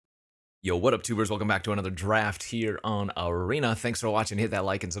Yo, what up, tubers? Welcome back to another draft here on Arena. Thanks for watching. Hit that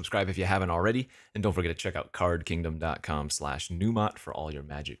like and subscribe if you haven't already. And don't forget to check out cardkingdom.com/Numot for all your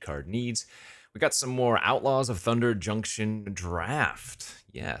magic card needs. We got some more Outlaws of Thunder Junction draft.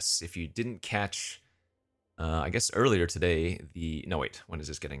 Yes, if you didn't catch, I guess earlier today, no, wait, when is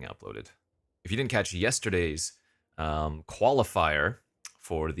this getting uploaded? If you didn't catch yesterday's qualifier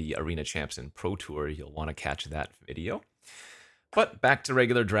for the Arena Champs and Pro Tour, you'll want to catch that video. But back to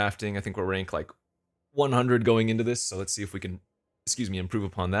regular drafting. I think we're ranked like 100 going into this, so let's see if we can, improve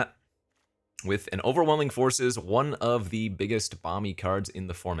upon that. With an Overwhelming Forces, one of the biggest bomby cards in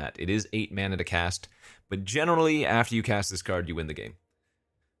the format. It is 8 mana to cast, but generally after you cast this card, you win the game.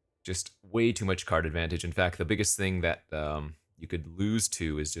 Just way too much card advantage. In fact, the biggest thing that you could lose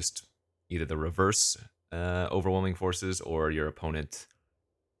to is just either the reverse Overwhelming Forces or your opponent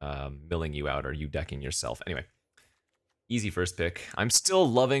milling you out or you decking yourself. Anyway. Easy first pick. I'm still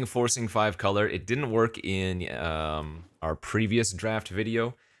loving forcing 5 color. It didn't work in our previous draft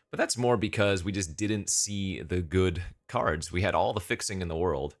video, but that's more because we just didn't see the good cards. We had all the fixing in the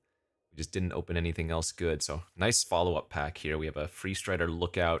world. We just didn't open anything else good. So nice follow-up pack here. We have a Free Strider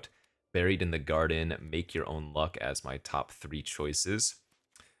Lookout, Buried in the Garden, Make Your Own Luck as my top 3 choices.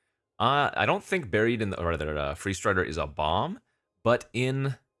 I don't think Buried in the, or rather, Free Strider is a bomb, but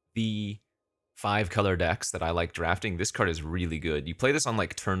in the 5 color decks that I like drafting, this card is really good. You play this on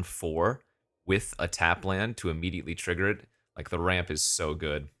like turn 4 with a tap land to immediately trigger it. Like the ramp is so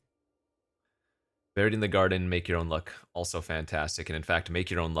good. Buried in the Garden, Make Your Own Luck, also fantastic. And in fact,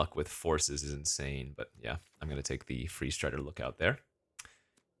 Make Your Own Luck with Forces is insane. But yeah, I'm going to take the Free Strider Lookout there.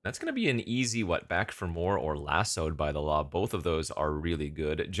 That's going to be an easy, Back for More or Lassoed by the Law. Both of those are really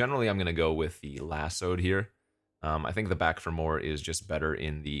good. Generally, I'm going to go with the Lassoed here. I think the Back for More is just better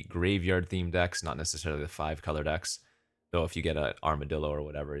in the graveyard theme decks, not necessarily the 5 color decks. Though if you get an Armadillo or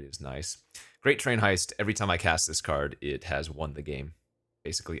whatever, it is nice. Great Train Heist. Every time I cast this card, it has won the game,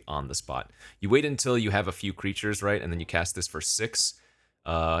 basically on the spot. You wait until you have a few creatures, right? And then you cast this for 6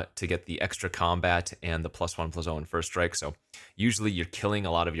 to get the extra combat and the +1/+0 in first strike. So usually you're killing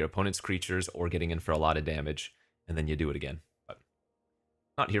a lot of your opponent's creatures or getting in for a lot of damage, and then you do it again. But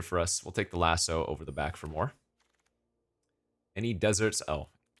not here for us. We'll take the Lasso over the Back for More. Any deserts? Oh,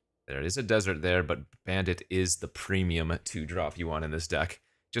 there is a desert there, but Bandit is the premium 2-drop you want in this deck.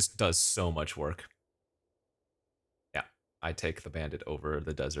 Just does so much work. Yeah, I take the Bandit over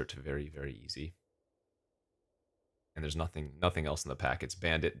the desert very, very easy. And there's nothing else in the pack. It's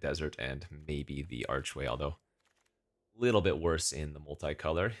Bandit, Desert, and maybe the Archway, although a little bit worse in the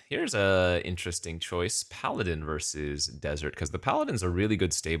multicolor. Here's a interesting choice. Paladin versus Desert, because the Paladin's a really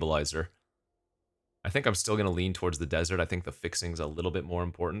good stabilizer. I think I'm still going to lean towards the Desert. I think the fixing's a little bit more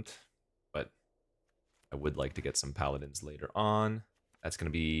important, but I would like to get some Paladins later on. That's going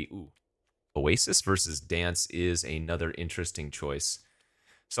to be, Oasis versus Dance is another interesting choice.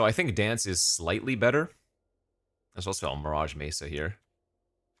 So I think Dance is slightly better. There's also a Mirage Mesa here.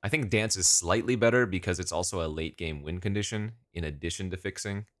 I think Dance is slightly better because it's also a late game win condition in addition to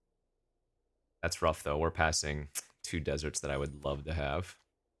fixing. That's rough though. We're passing 2 deserts that I would love to have.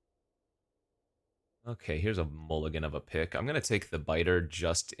 Okay, here's a mulligan of a pick. I'm going to take the Biter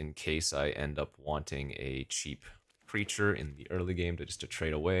just in case I end up wanting a cheap creature in the early game to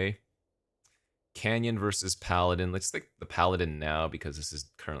trade away. Canyon versus Paladin. Let's take the Paladin now because this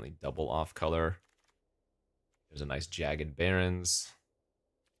is currently double off color. There's a nice Jagged Barrens.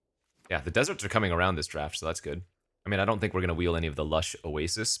 Yeah, the deserts are coming around this draft, so that's good. I mean, I don't think we're going to wheel any of the Lush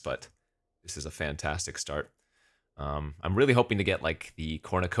Oasis, but this is a fantastic start. I'm really hoping to get like the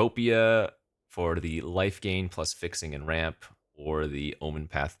Cornucopia for the life gain plus fixing and ramp, or the Omen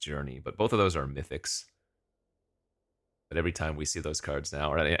Path Journey. But both of those are mythics. But every time we see those cards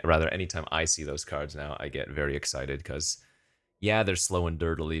now, or rather anytime I see those cards now, I get very excited because, yeah, they're slow and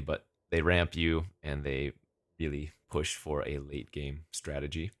dirtily, but they ramp you and they really push for a late game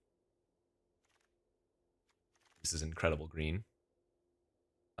strategy. This is incredible green.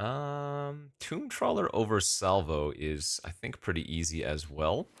 Tomb Trawler over Salvo is, I think, pretty easy as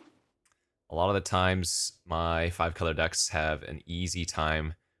well. A lot of the times, my 5 color decks have an easy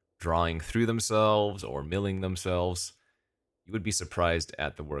time drawing through themselves or milling themselves. You would be surprised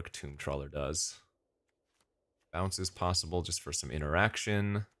at the work Tomb Trawler does. Bounce is possible just for some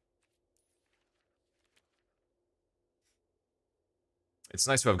interaction. It's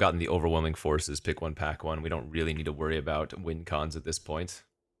nice to have gotten the Overwhelming Forces, pick 1, pack 1. We don't really need to worry about win cons at this point.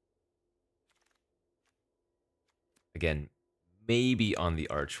 Again, maybe on the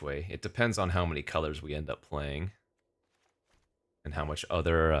Archway. It depends on how many colors we end up playing. And how much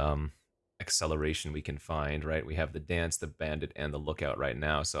other acceleration we can find, right? We have the Dance, the Bandit, and the Lookout right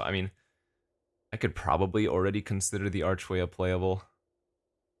now. So, I mean, I could probably already consider the Archway a playable.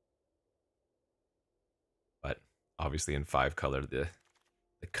 But obviously in 5-color, the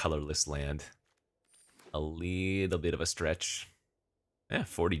colorless land, a little bit of a stretch. Yeah,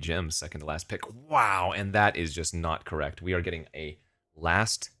 40 gems, second to last pick. Wow, and that is just not correct. We are getting a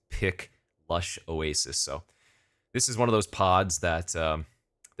last pick Lush Oasis. So this is one of those pods that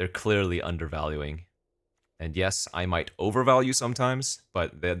they're clearly undervaluing. And yes, I might overvalue sometimes,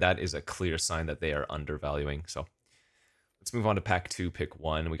 but that is a clear sign that they are undervaluing. So let's move on to pack 2, pick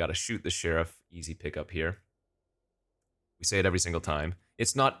 1. We got to Shoot the Sheriff, easy pickup here. We say it every single time.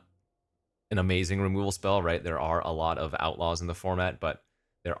 It's not an amazing removal spell, right? There are a lot of Outlaws in the format, but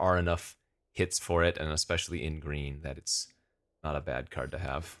there are enough hits for it, and especially in green, that it's not a bad card to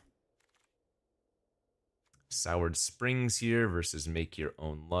have. Soured Springs here versus Make Your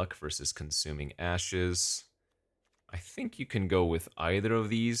Own Luck versus Consuming Ashes. I think you can go with either of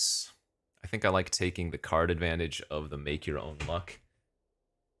these. I think I like taking the card advantage of the Make Your Own Luck.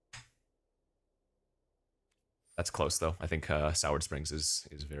 That's close, though. I think Soured Springs is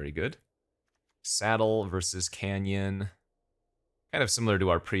very good. Saddle versus Canyon. Kind of similar to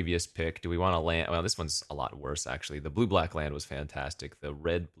our previous pick. Do we want to land? Well, this one's a lot worse, actually. The blue-black land was fantastic. The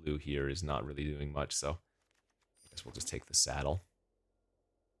red-blue here is not really doing much, so I guess we'll just take the saddle.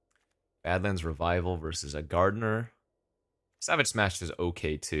 Badlands Revival versus a Gardener. Savage Smash is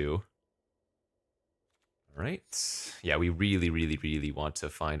okay, too. All right. Yeah, we really, really, really want to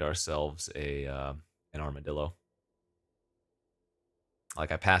find ourselves an Armadillo.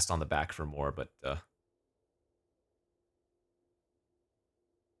 Like, I passed on the back for more, but the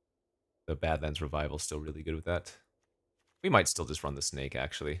Badlands Revival is still really good with that. We might still just run the Snake,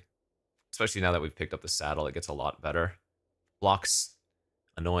 actually. Especially now that we've picked up the saddle, it gets a lot better. Blocks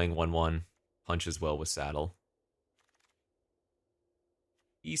annoying 1/1, punches well with saddle.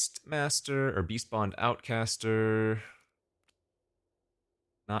 Beastmaster, or Beastbond Outcaster.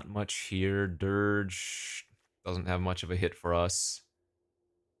 Not much here. Dirge doesn't have much of a hit for us.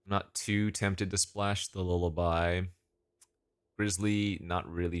 I'm not too tempted to splash the Lullaby. Grizzly,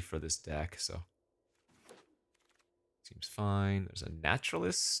 not really for this deck, so seems fine. There's a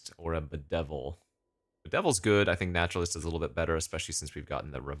Naturalist or a Bedevil. Bedevil's good. I think Naturalist is a little bit better, especially since we've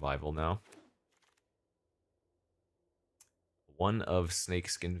gotten the Revival now. One of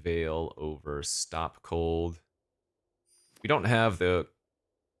Snakeskin Veil over Stop Cold. We don't have the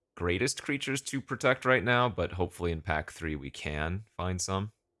greatest creatures to protect right now, but hopefully in pack 3 we can find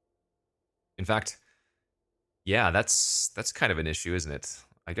some. In fact, yeah, that's kind of an issue, isn't it?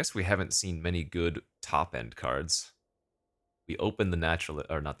 I guess we haven't seen many good top-end cards. We opened the Naturalist,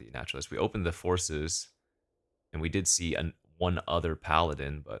 or not the Naturalist, we opened the Forces, and we did see one other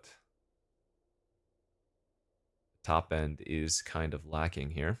Paladin, but the top end is kind of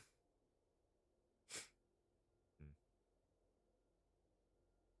lacking here.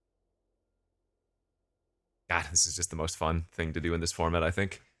 God, this is just the most fun thing to do in this format, I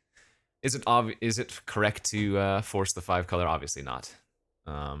think. Is it correct to force the 5-color? Obviously not.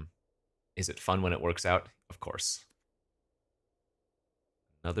 Is it fun when it works out? Of course.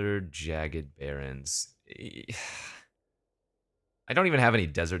 Another Jagged Barrens. I don't even have any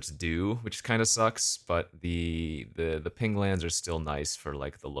Desert's Dew, which kind of sucks, but the ping lands are still nice for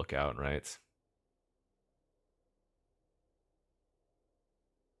like the lookout, right?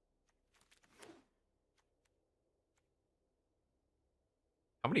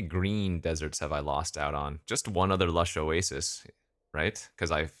 How many green deserts have I lost out on? Just one other Lush Oasis, right? Because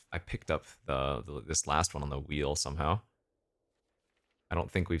I picked up this last one on the wheel somehow. I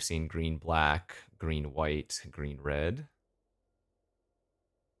don't think we've seen green black, green white, green red.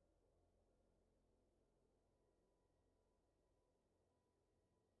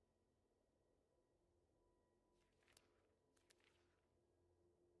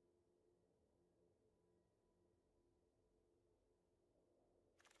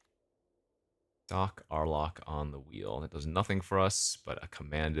 Doc Arlock on the wheel. That does nothing for us, but a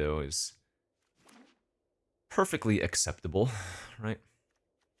commando is perfectly acceptable, right?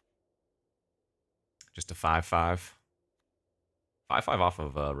 Just a 5/5. 5/5 off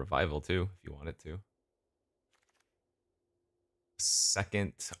of Revival, too, if you wanted to.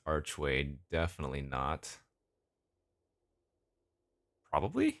 Second Archway, definitely not.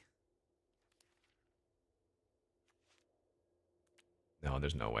 Probably? No,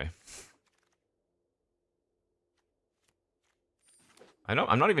 there's no way.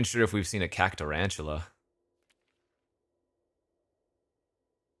 I'm not even sure if we've seen a Cactarantula.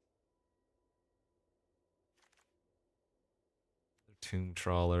 Tomb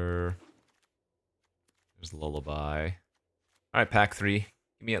Trawler. There's Lullaby. Alright, pack 3.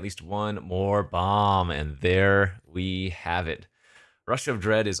 Give me at least one more bomb, and there we have it. Rush of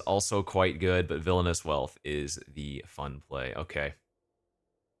Dread is also quite good, but Villainous Wealth is the fun play. Okay.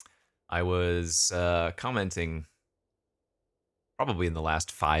 I was commenting probably in the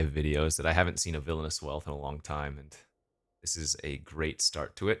last 5 videos that I haven't seen a Villainous Wealth in a long time, and this is a great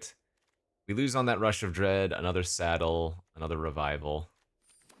start to it. We lose on that Rush of Dread, another saddle, another revival.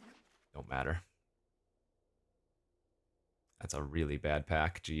 Don't matter. That's a really bad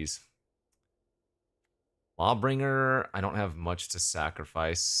pack, jeez. Lawbringer, I don't have much to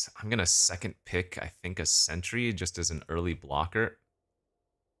sacrifice. I'm going to second pick, I think, a Sentry just as an early blocker.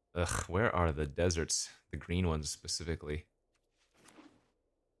 Ugh, where are the deserts? The green ones specifically.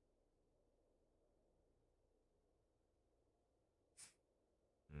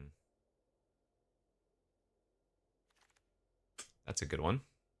 That's a good one.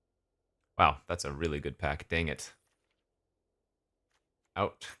 Wow, that's a really good pack. Dang it.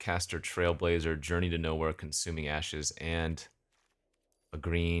 Outcaster, Trailblazer, Journey to Nowhere, Consuming Ashes, and a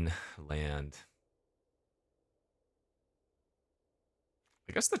green land.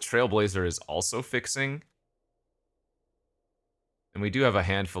 I guess the Trailblazer is also fixing. And we do have a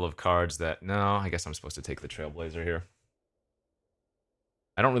handful of cards that... No, I guess I'm supposed to take the Trailblazer here.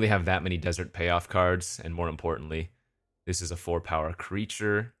 I don't really have that many Desert Payoff cards, and more importantly, this is a 4-power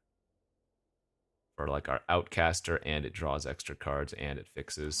creature for like our Outcaster, and it draws extra cards, and it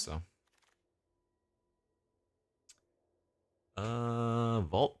fixes, so...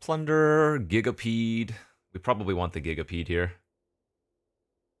 Vault Plunder, Gigapede. We probably want the Gigapede here.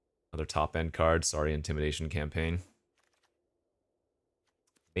 Another top-end card. Sorry, Intimidation Campaign.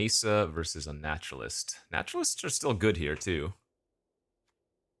 Mesa versus a Naturalist. Naturalists are still good here, too.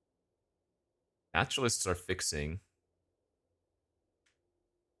 Naturalists are fixing.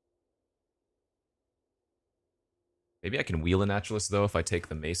 Maybe I can wheel a Naturalist, though, if I take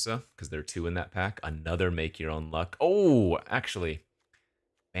the Mesa, because there are 2 in that pack. Another Make Your Own Luck. Oh, actually,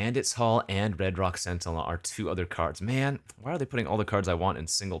 Bandit's Hall and Red Rock Sentinel are 2 other cards. Man, why are they putting all the cards I want in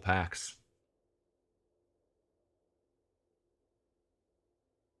single packs?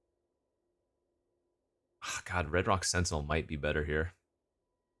 Oh, God, Red Rock Sentinel might be better here.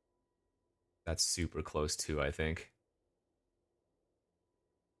 That's super close, too, I think.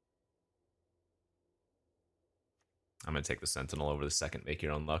 I'm going to take the Sentinel over the second Make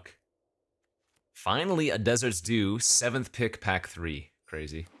Your Own Luck. Finally, a Desert's Due. 7th pick, pack 3.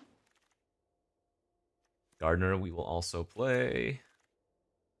 Crazy. Gardener, we will also play.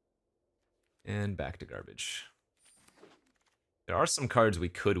 And back to garbage. There are some cards we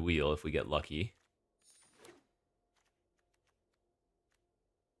could wheel if we get lucky.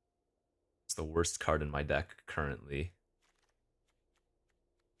 It's the worst card in my deck currently.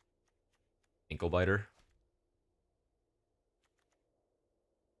 Anklebiter.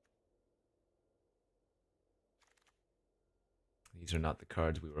 These are not the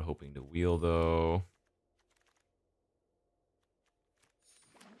cards we were hoping to wheel, though.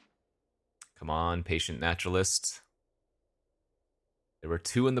 Come on, Patient Naturalist. There were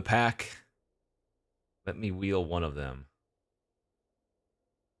 2 in the pack. Let me wheel one of them.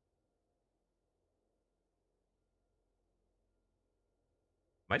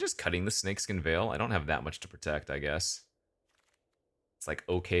 Am I just cutting the Snakeskin Veil? I don't have that much to protect, I guess. It's like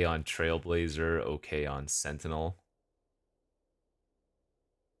okay on Trailblazer, okay on Sentinel.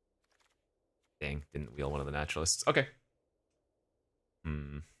 Dang, didn't wheel one of the Naturalists. Okay.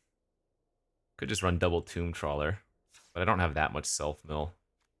 Could just run double Tomb Trawler, but I don't have that much self-mill.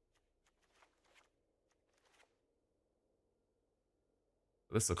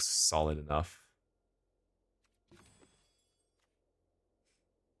 This looks solid enough.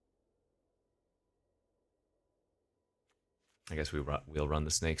 I guess we'll run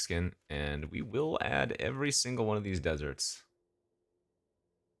the Snakeskin, and we will add every single one of these deserts.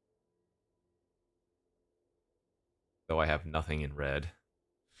 Though I have nothing in red.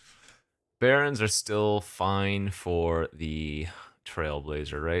 Barons are still fine for the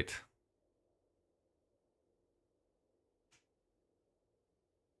Trailblazer, right?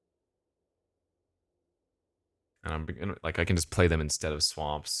 And I'm like, I can just play them instead of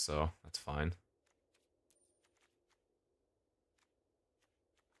swamps, so that's fine.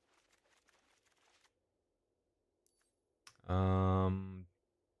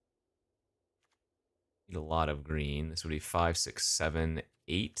 Need a lot of green. This would be 5, 6, 7,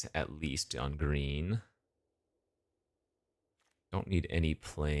 8 at least on green. Don't need any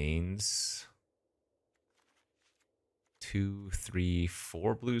plains. 2, 3,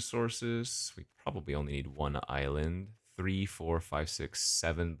 4 blue sources. We probably only need 1 island. 3, 4, 5, 6,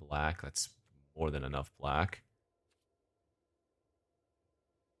 7 black. That's more than enough black.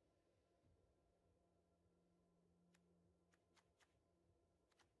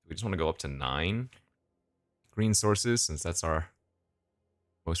 We just want to go up to 9 green sources, since that's our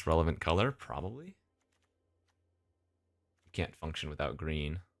most relevant color, probably. We can't function without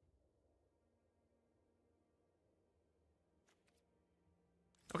green.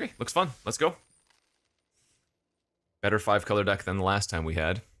 Okay, looks fun. Let's go. Better 5-color deck than the last time we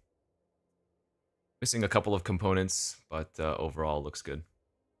had. Missing a couple of components, but overall looks good.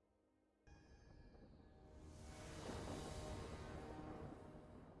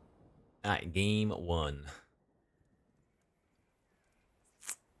 Alright, game 1.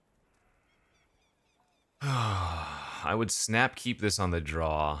 I would snap keep this on the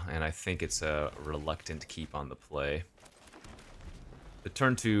draw, and I think it's a reluctant keep on the play. The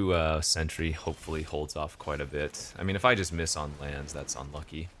turn 2 Sentry hopefully holds off quite a bit. I mean, if I just miss on lands, that's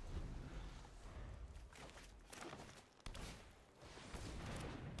unlucky.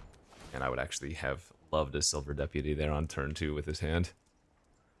 And I would actually have loved a Silver Deputy there on turn 2 with his hand.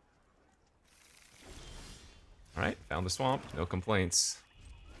 Alright, found the swamp. No complaints.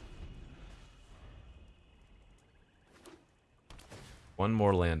 One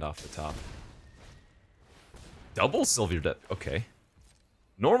more land off the top. Double Silver Deputy. Okay.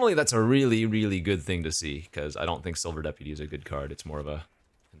 Normally that's a really, really good thing to see, because I don't think Silver Deputy is a good card. It's more of a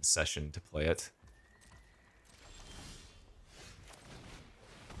concession to play it.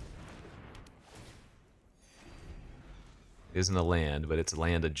 It isn't a land, but it's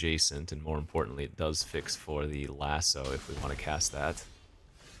land adjacent, and more importantly, it does fix for the lasso if we want to cast that.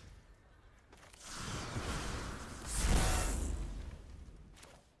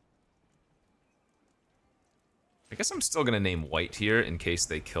 I guess I'm still going to name white here in case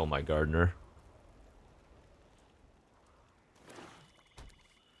they kill my gardener.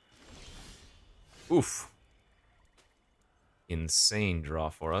 Oof. Insane draw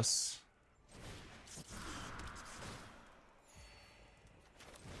for us.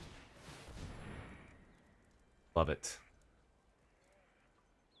 Love it.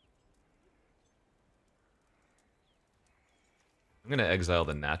 I'm going to exile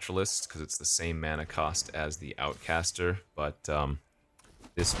the Naturalist because it's the same mana cost as the Outcaster, but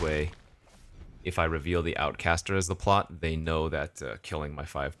this way, if I reveal the Outcaster as the plot, they know that killing my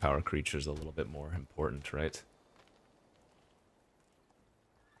 5-power creature is a little bit more important, right?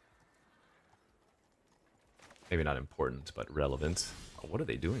 Maybe not important, but relevant. Oh, what are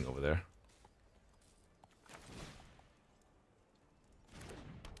they doing over there?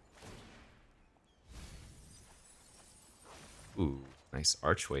 Ooh, nice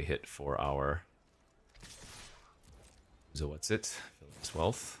archway hit for our... So what's it? Villain's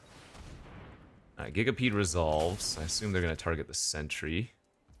Wealth. Alright, Gigapede resolves. I assume they're going to target the Sentry.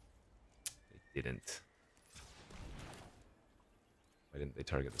 They didn't. Why didn't they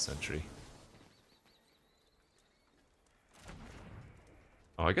target the Sentry?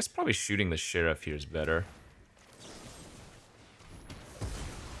 Oh, I guess probably shooting the Sheriff here is better.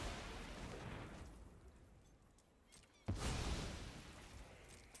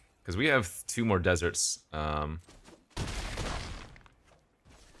 Because we have 2 more deserts. The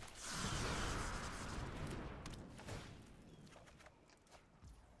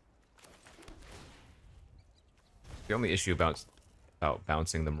only issue about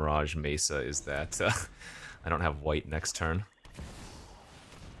bouncing the Mirage Mesa is that I don't have white next turn.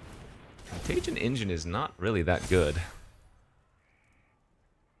 Contagion Engine is not really that good.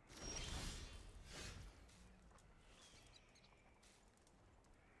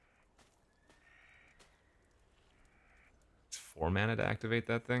 It's 4 mana to activate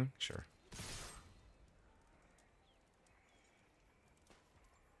that thing? Sure.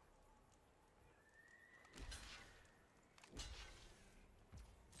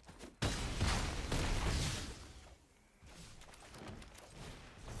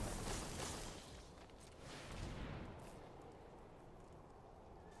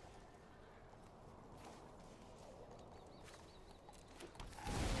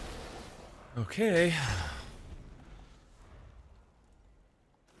 Okay.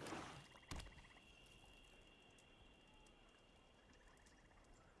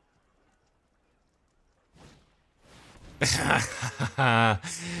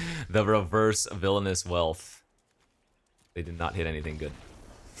 The reverse villainous wealth. They did not hit anything good.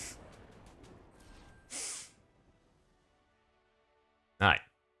 Alright.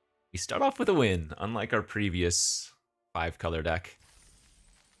 We start off with a win, unlike our previous 5-color deck.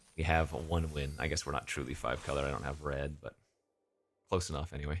 We have 1 win. I guess we're not truly 5-color. I don't have red, but close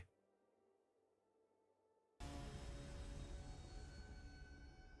enough anyway.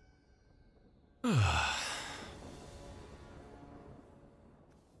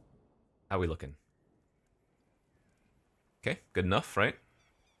 How we looking? Okay, good enough, right?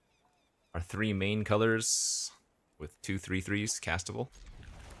 our 3 main colors with 2 3/3s castable.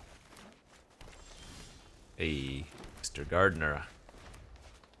 Hey, Mr. Gardener.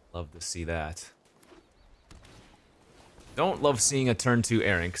 Love to see that. Don't love seeing a turn 2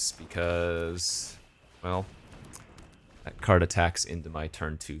 Erynx because, well, that card attacks into my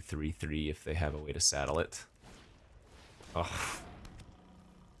turn 2 3/3 if they have a way to saddle it. Oh.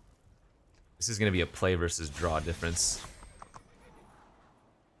 This is going to be a play versus draw difference.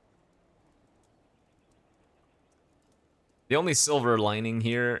 The only silver lining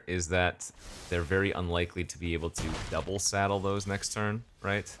here is that they're very unlikely to be able to double saddle those next turn,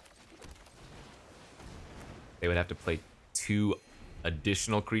 right? They would have to play 2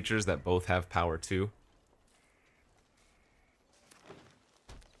 additional creatures that both have power 2.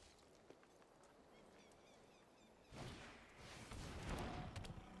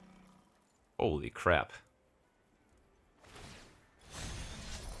 Holy crap.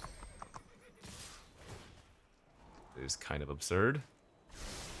 It is kind of absurd.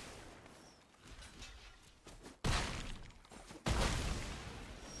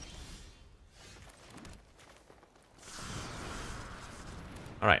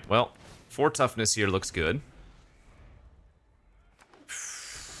 Alright, well, 4 toughness here looks good.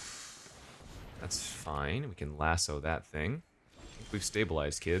 That's fine. We can lasso that thing. I think we've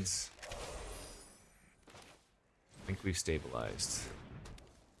stabilized, kids. I think we've stabilized.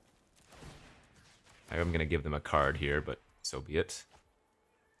 I'm going to give them a card here, but so be it.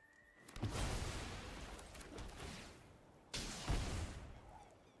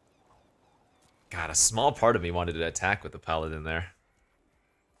 God, a small part of me wanted to attack with the Paladin there.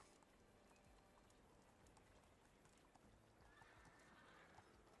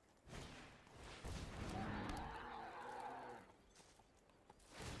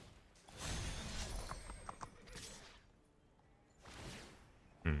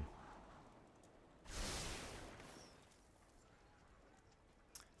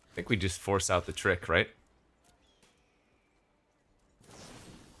 I think we just force out the trick, right?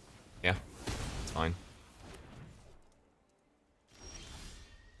 Yeah, it's fine.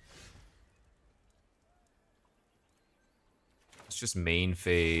 Let's just main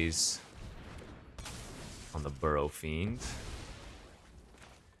phase on the Burrow Fiend.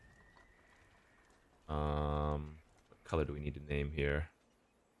 What color do we need to name here?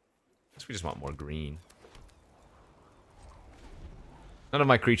 I guess we just want more green. None of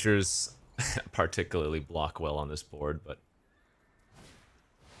my creatures particularly block well on this board, but...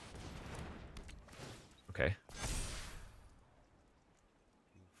 Okay.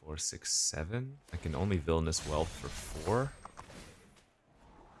 4, 6, 7. I can only Villainous Wealth for 4.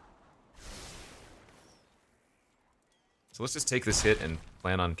 So let's just take this hit and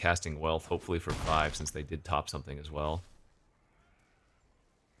plan on casting Wealth, hopefully for 5, since they did top something as well.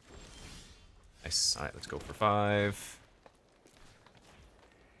 Nice. Alright, let's go for 5.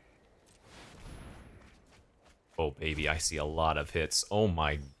 Oh, baby, I see a lot of hits. Oh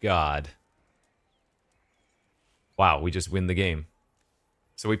my god. Wow, we just win the game.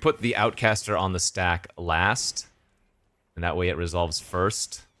 So we put the Outcaster on the stack last, and that way it resolves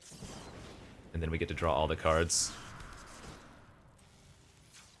first. And then we get to draw all the cards.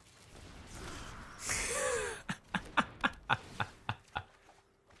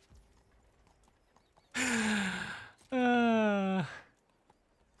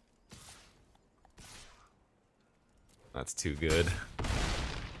 That's too good.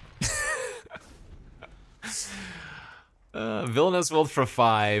 Villainous Wealth for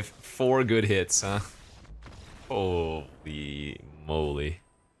 5. 4 good hits, huh? Holy moly.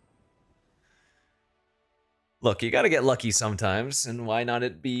 Look, you gotta get lucky sometimes, and why not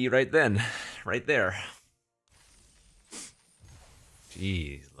it be right then? Right there.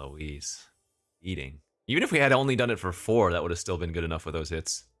 Jeez Louise. Eating. Even if we had only done it for 4, that would have still been good enough with those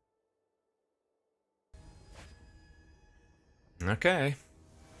hits. Okay.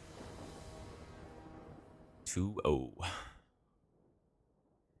 2-0.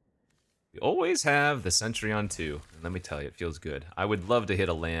 We always have the Sentry on 2. And let me tell you, it feels good. I would love to hit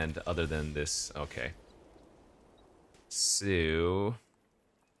a land other than this. Okay. So...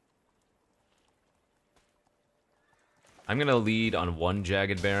 I'm going to lead on 1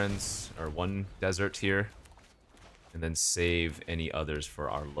 Jagged Barrens, or 1 Desert here. And then save any others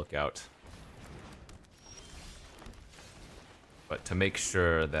for our lookout. But to make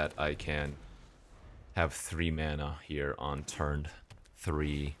sure that I can have 3 mana here on turn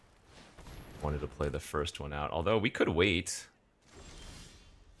 3, wanted to play the first one out. Although we could wait.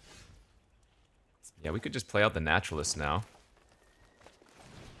 Yeah, we could just play out the Naturalist now.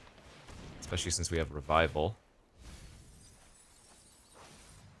 Especially since we have Revival.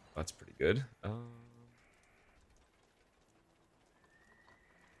 That's pretty good.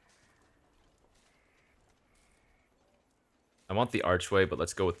 I want the archway, but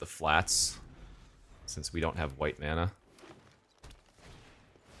let's go with the flats, since we don't have white mana.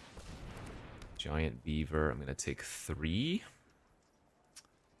 Giant beaver, I'm gonna take 3.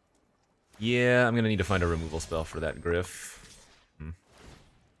 Yeah, I'm gonna need to find a removal spell for that Griff.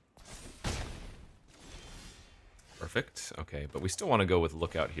 Perfect, okay, but we still want to go with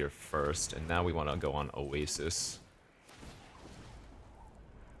Lookout here first, and now we want to go on Oasis.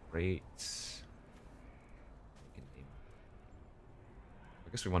 Great.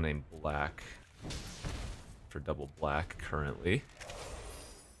 I guess we want to name Black for double black currently.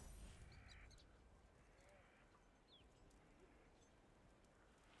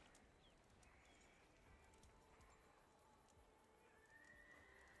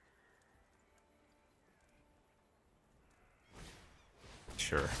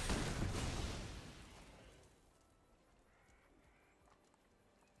 Sure.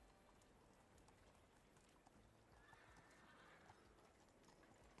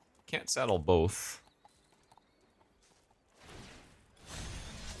 Can't saddle both.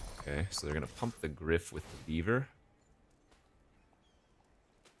 Okay, so they're gonna pump the Griff with the beaver.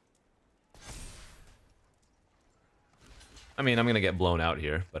 I mean, I'm gonna get blown out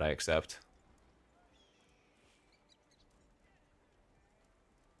here, but I accept.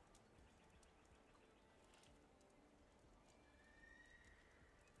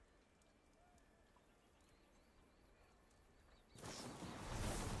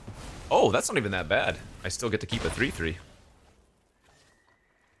 Oh, that's not even that bad. I still get to keep a 3/3.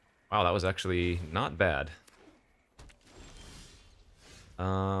 Wow, that was actually not bad.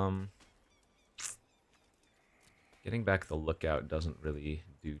 Getting back the Lookout doesn't really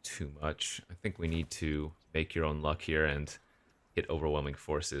do too much. I think we need to make your own luck here and hit overwhelming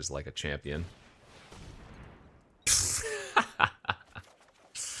forces like a champion.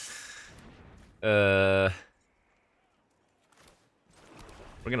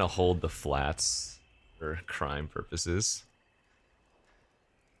 We're gonna hold the flats for crime purposes.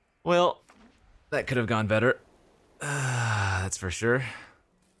 Well, that could have gone better. That's for sure. How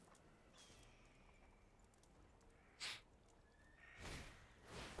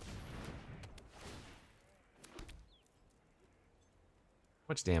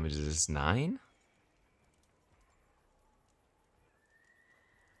much damage is this? 9?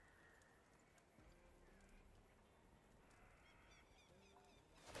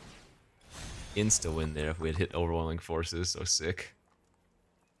 Insta-win there if we had hit overwhelming forces, so sick.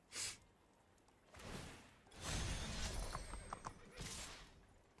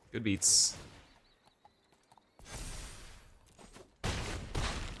 Good beats.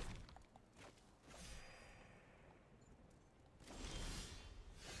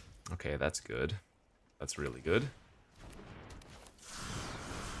 Okay, that's good. That's really good.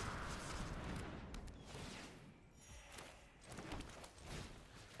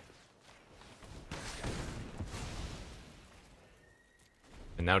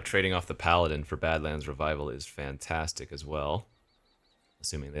 And now trading off the Paladin for Badlands Revival is fantastic as well.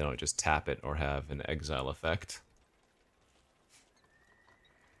 Assuming they don't just tap it or have an exile effect.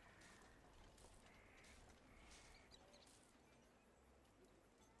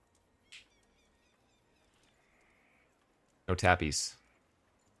 No tappies.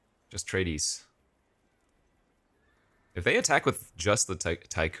 Just tradies. If they attack with just the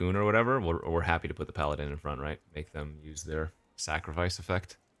Tycoon or whatever, we're happy to put the Paladin in front, right? Make them use their sacrifice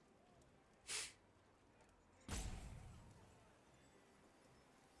effect.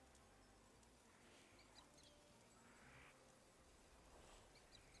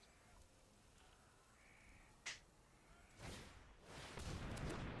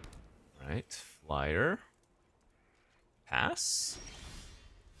 Right, flyer. Pass?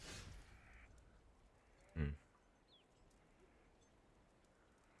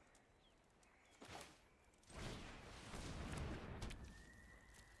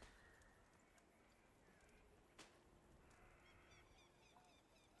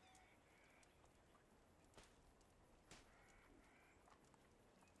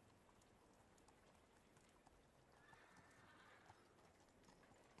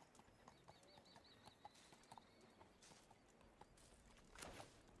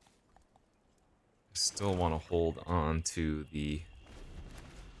 Still want to hold on to the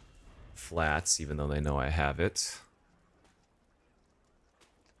flats, even though they know I have it.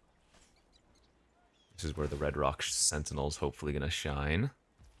 This is where the Red Rock Sentinel's hopefully going to shine.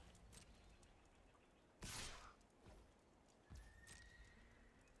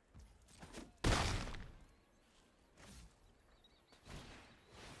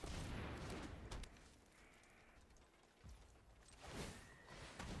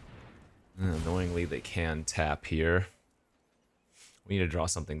 Unfortunately, they can tap here. We need to draw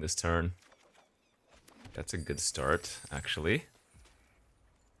something this turn. That's a good start, actually.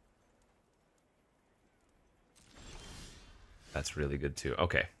 That's really good, too.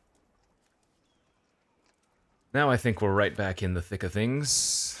 Okay. Now I think we're right back in the thick of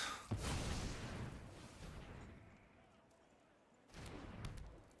things.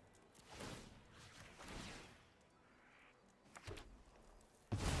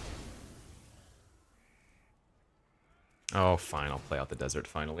 Oh, fine. I'll play out the desert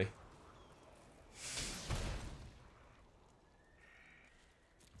finally.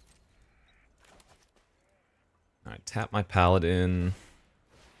 Alright, tap my paladin.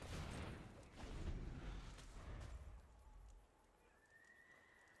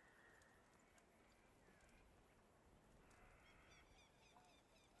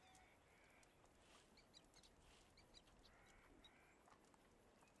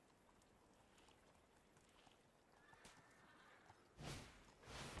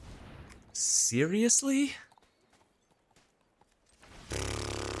 Seriously?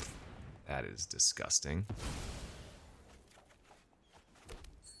 That is disgusting.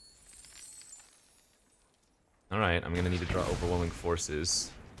 Alright, I'm gonna need to draw overwhelming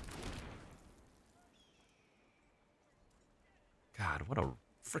forces. God, what a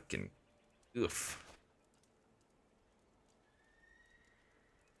frickin' oof.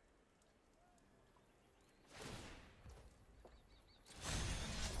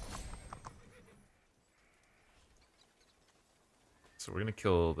 So we're gonna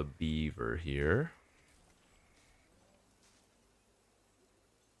kill the beaver here.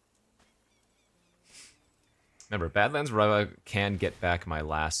 Remember, Badlands Revival can get back my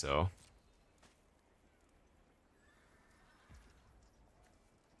lasso.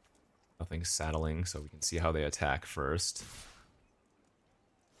 Nothing's saddling, so we can see how they attack first.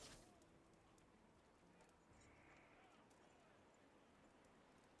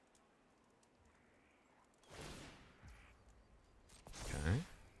 Okay.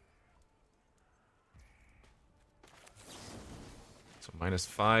 So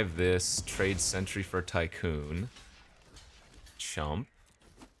 -5 this, trade Sentry for Tycoon. Chump.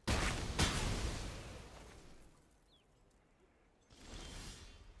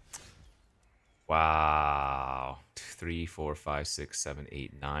 Wow. 3, 4, 5, 6, 7,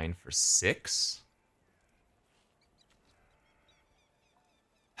 8, 9 for 6?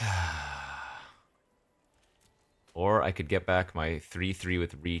 Or I could get back my 3/3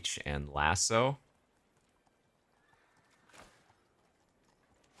 with Reach and Lasso.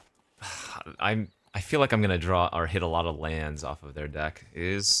 I feel like I'm gonna draw or hit a lot of lands off of their deck.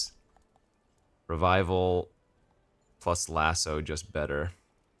 Is Revival plus Lasso just better?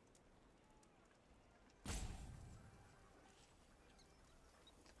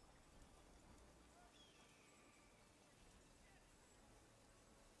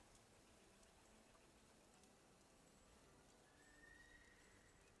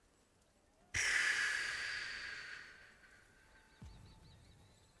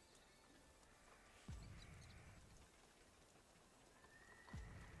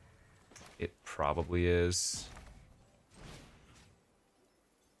 It probably is.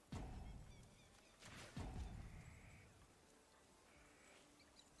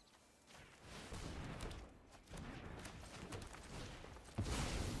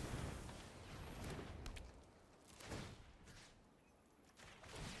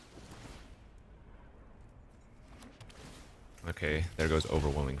 Okay, there goes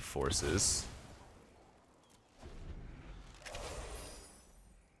Overwhelming Forces.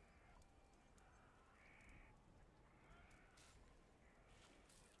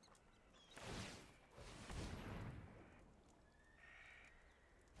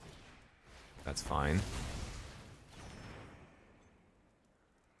 That's fine.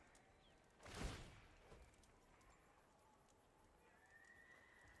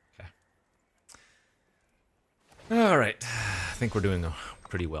 Okay. Alright. I think we're doing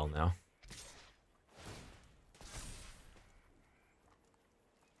pretty well now.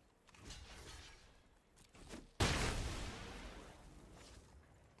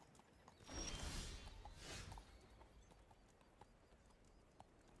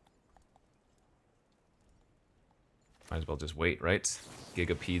 Might as well just wait, right?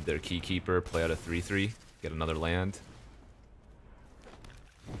 Gigapede their Keykeeper, play out a 3/3, get another land.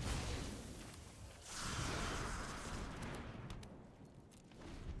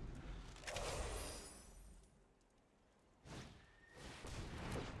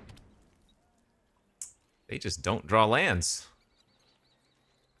 They just don't draw lands.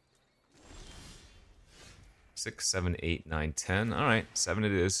 6, 7, 8, 9, 10. Alright, 7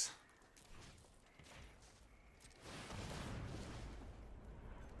 it is.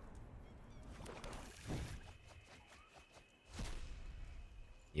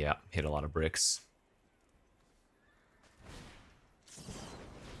 Yeah, hit a lot of bricks.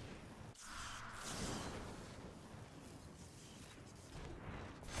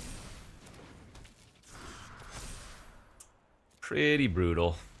 Pretty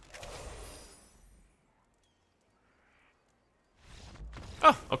brutal.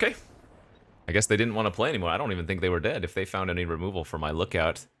 Oh, okay. I guess they didn't want to play anymore. I don't even think they were dead. If they found any removal for my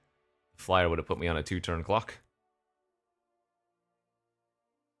lookout, Flyer would have put me on a 2-turn clock.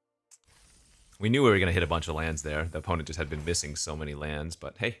 We knew we were going to hit a bunch of lands there. The opponent just had been missing so many lands,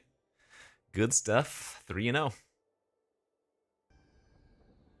 but hey, good stuff. 3-0.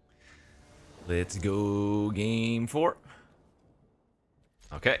 Let's go game 4.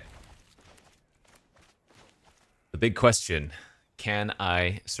 Okay. The big question, can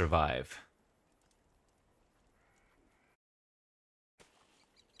I survive?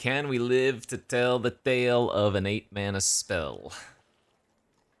 Can we live to tell the tale of an 8-mana spell?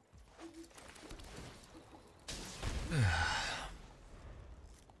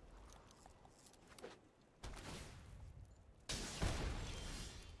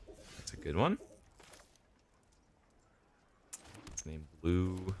 That's a good one. Let's name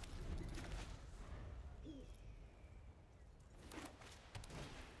blue.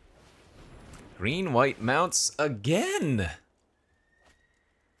 Green, white mounts again!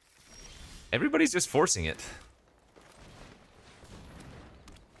 Everybody's just forcing it.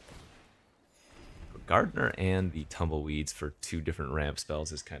 Gardener and the Tumbleweeds for 2 different ramp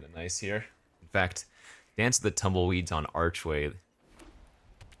spells is kind of nice here. In fact, Dance of the Tumbleweeds on Archway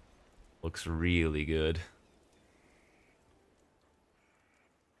looks really good.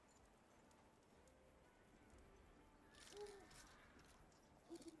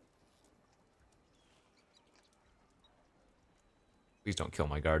 Please don't kill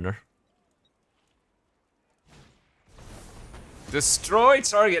my Gardener. Destroy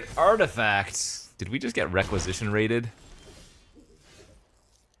target artifact. Did we just get requisition rated?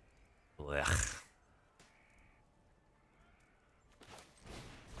 Blech.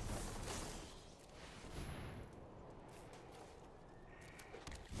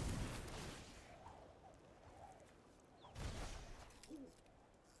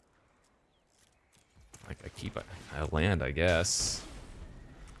 Like I keep a land, I guess.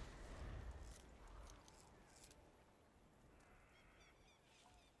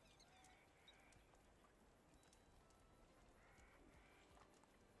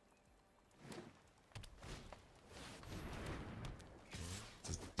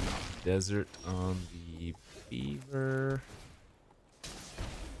 Desert on the Beaver.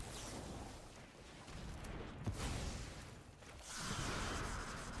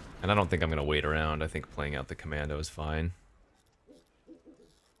 And I don't think I'm going to wait around. I think playing out the Commando is fine.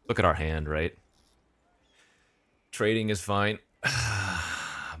 Look at our hand, right? Trading is fine.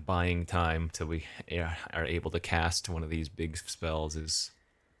 Buying time till we are able to cast one of these big spells is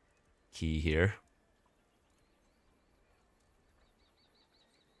key here.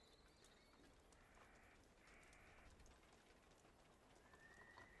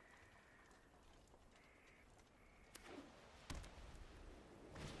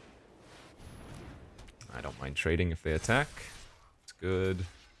 I don't mind trading if they attack. It's good.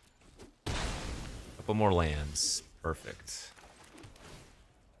 Couple more lands. Perfect.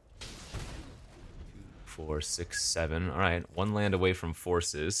 2, 4, 6, 7. Alright, 1 land away from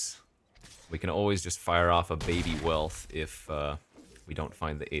forces. We can always just fire off a baby wealth if we don't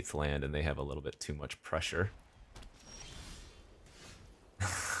find the 8th land and they have a little bit too much pressure. 2,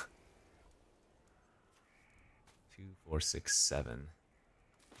 4, 6, 7.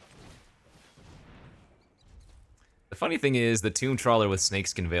 The funny thing is, the Tomb Trawler with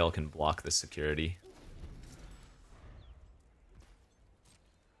Snakeskin Veil can block the security.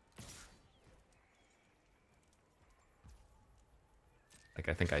 Like,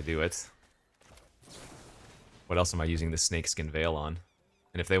 I think I do it. What else am I using the Snakeskin Veil on?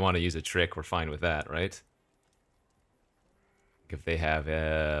 And if they want to use a trick, we're fine with that, right? Like if they have,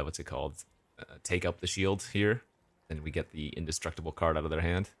 what's it called? Take up the shield here, then we get the indestructible card out of their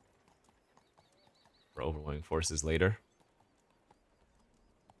hand. For overwhelming forces later.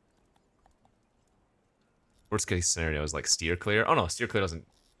 Worst case scenario is like steer clear. Oh no, steer clear doesn't.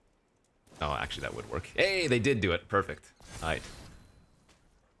 Oh, actually that would work. Hey, they did do it. Perfect. Alright.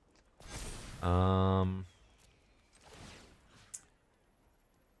 Let's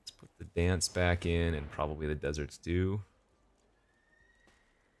put the dance back in and probably the deserts do.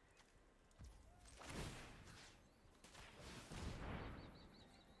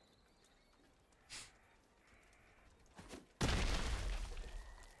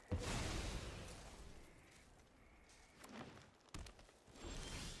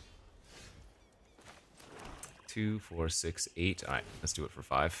 2, 4, 6, 8. All right, let's do it for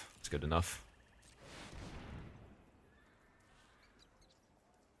 5. It's good enough.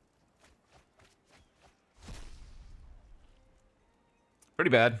 Pretty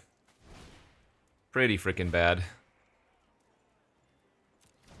bad. Pretty freaking bad.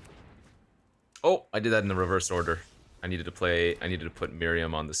 Oh, I did that in the reverse order. I needed to put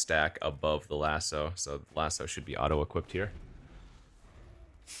Miriam on the stack above the lasso, so the lasso should be auto-equipped here.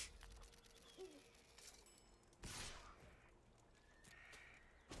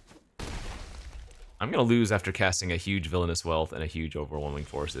 I'm gonna lose after casting a huge Villainous Wealth and a huge Overwhelming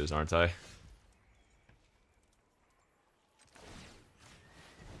Forces, aren't I?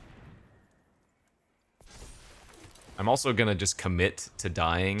 I'm also gonna just commit to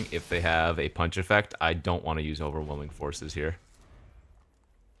dying if they have a punch effect. I don't want to use Overwhelming Forces here.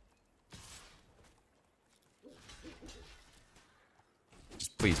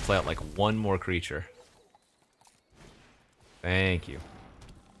 Just please play out like one more creature. Thank you.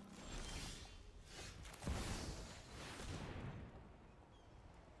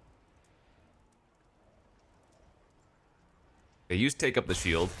 They used Take Up the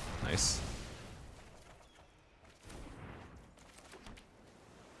Shield. Nice.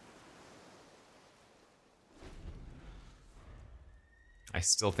 I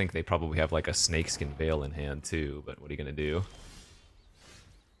still think they probably have like a Snakeskin Veil in hand too, but what are you gonna do?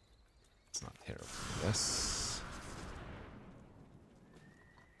 It's not terrible, I guess.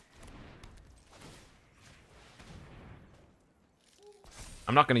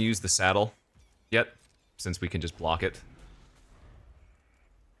 I'm not gonna use the saddle yet, since we can just block it.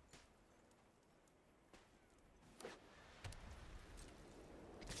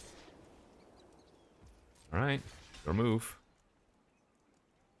 Alright, your move.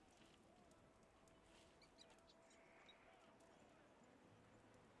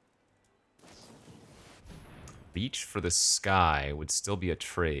 Reach for the Sky would still be a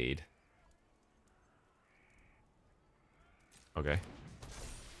trade. Okay.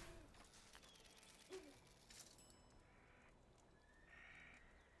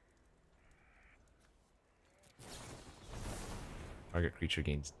 Target creature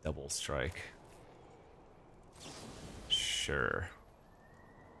gains double strike. Sure.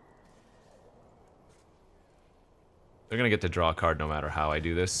 They're gonna get to draw a card no matter how I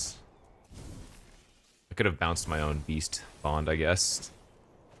do this. I could have bounced my own Beast Bond, I guess.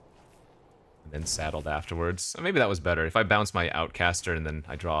 And then saddled afterwards. Maybe that was better. If I bounce my Outcaster and then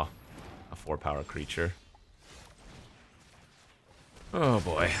I draw a 4-power creature. Oh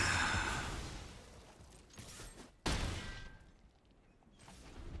boy.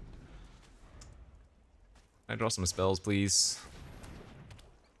 Can I draw some spells, please?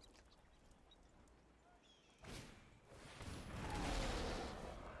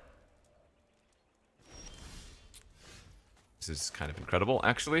 This is kind of incredible,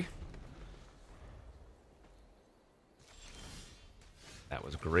 actually. That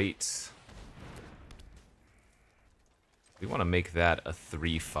was great. We want to make that a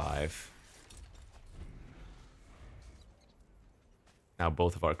 3/5. Now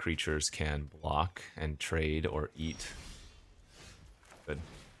both of our creatures can block and trade or eat. Good.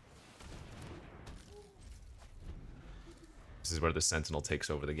 This is where the Sentinel takes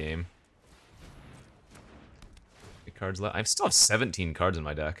over the game. Cards left. I still have 17 cards in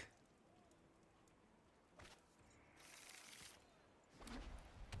my deck.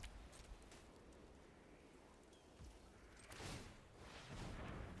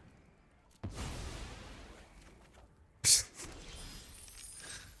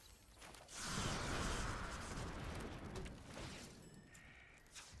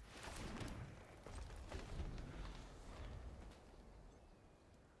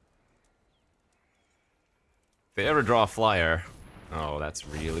 If they ever draw a flyer... Oh, that's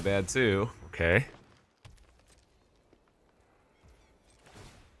really bad too. Okay.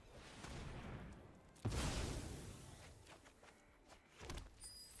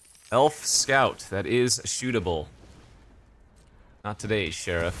 Elf Scout. That is shootable. Not today,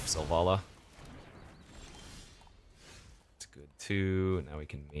 Sheriff Selvala. It's good too. Now we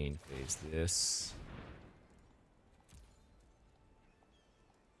can main phase this.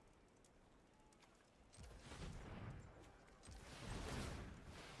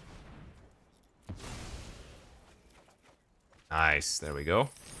 Nice, there we go.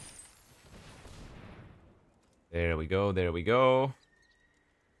 There we go, there we go.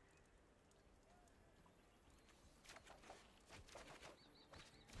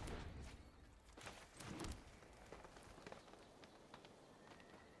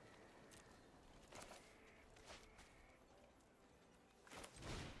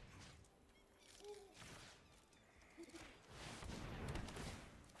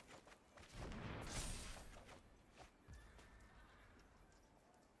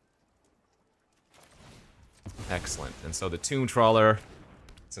 Excellent. And so the Tomb Trawler,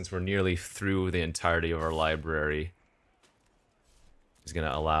 since we're nearly through the entirety of our library, is going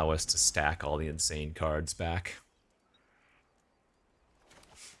to allow us to stack all the insane cards back.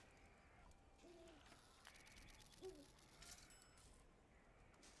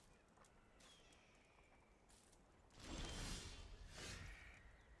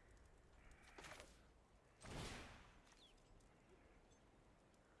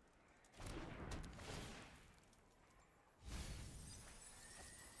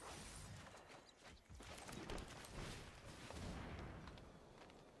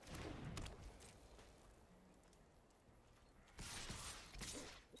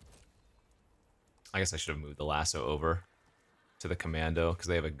 I guess I should have moved the lasso over to the commando, because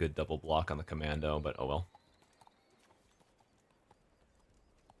they have a good double block on the commando, but oh well.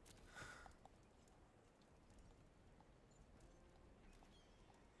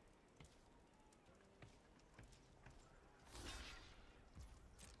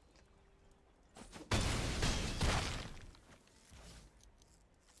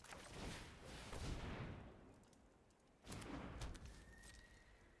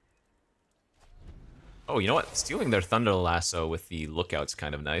 Oh, you know what? Stealing their Thunder Lasso with the Lookout's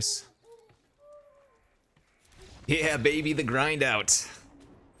kind of nice. Yeah, baby, the grind out.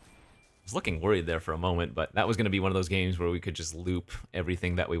 I was looking worried there for a moment, but that was going to be one of those games where we could just loop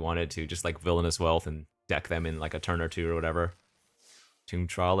everything that we wanted to, just like Villainous Wealth, and deck them in like a turn or two or whatever. Tomb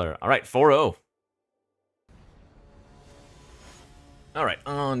Trawler. All right, 4-0. All right,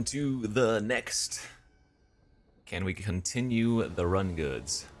 on to the next. Can we continue the run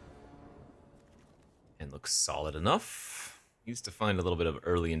goods? And looks solid enough. Used to find a little bit of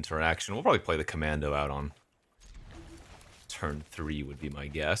early interaction. We'll probably play the commando out on turn 3 would be my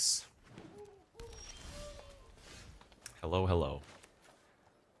guess. Hello, hello.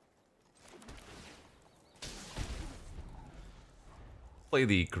 Play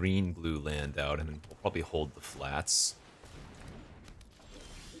the green-blue land out, and then we'll probably hold the flats.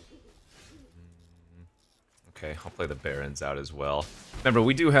 Okay, I'll play the barons out as well. Remember,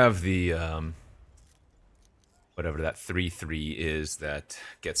 we do have the whatever that 3/3 is that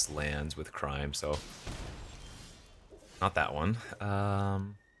gets lands with crime, so not that one. I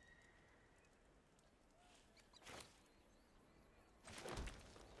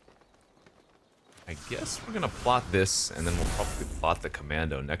guess we're gonna plot this, and then we'll probably plot the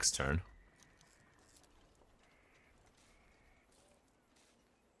commando next turn.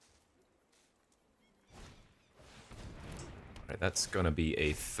 Alright, that's gonna be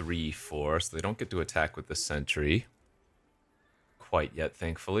a 3/4, so they don't get to attack with the sentry quite yet,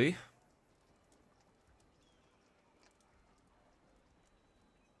 thankfully.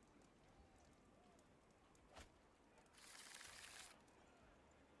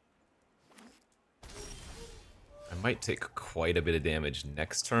 I might take quite a bit of damage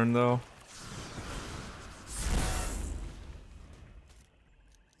next turn, though.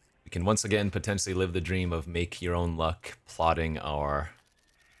 We can once again potentially live the dream of make your own luck, plotting our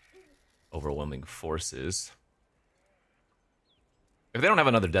overwhelming forces. If they don't have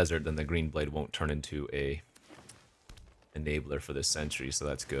another desert, then the green blade won't turn into a enabler for this sentry, so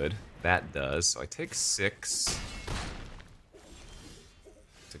that's good. That does, so I take 6.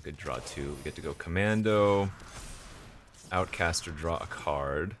 It's a good draw, too. We get to go commando. Outcaster, draw a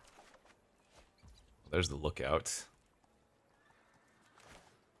card. There's the lookout.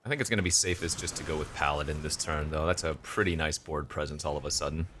 I think it's going to be safest just to go with Paladin this turn, though. That's a pretty nice board presence all of a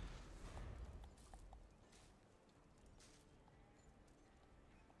sudden.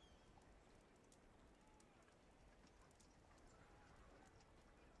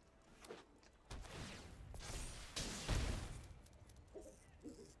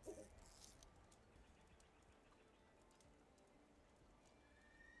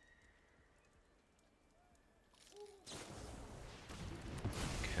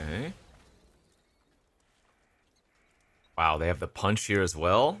 Okay. Wow, they have the punch here as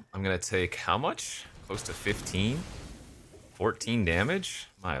well. I'm gonna take how much? Close to 15? 14 damage?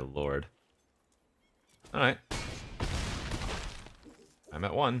 My lord. Alright. I'm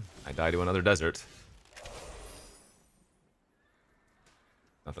at 1. I die to another desert.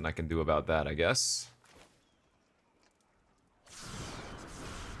 Nothing I can do about that, I guess.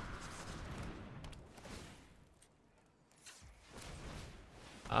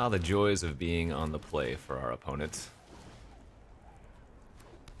 Ah, the joys of being on the play for our opponent.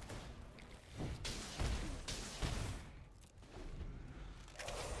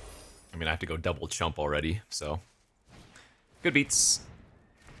 I mean, I have to go double chump already, so... Good beats.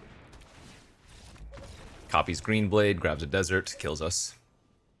 Copies Green Blade, grabs a desert, kills us.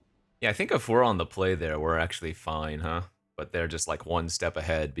 Yeah, I think if we're on the play there, we're actually fine, huh? But they're just like one step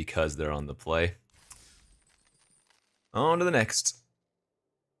ahead because they're on the play. On to the next.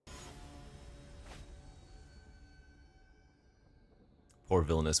 Poor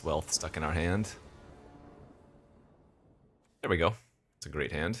villainous wealth stuck in our hand. There we go. It's a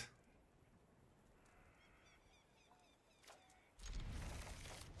great hand.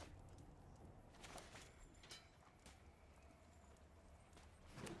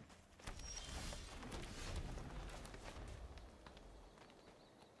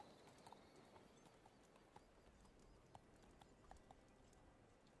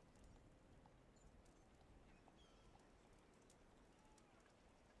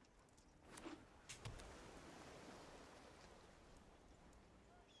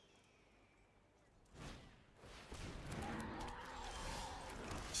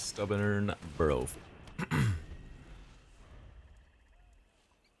 Stubborn Burrow.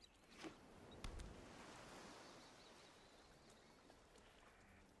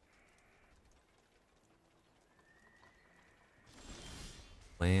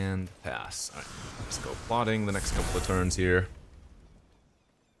 Land pass. Alright, let's go plotting the next couple of turns here.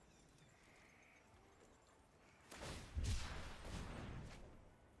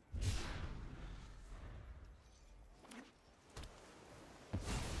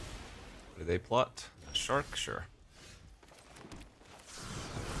 What do they plot? A shark? Sure.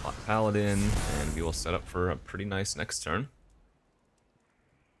 Plot Paladin, and we will set up for a pretty nice next turn.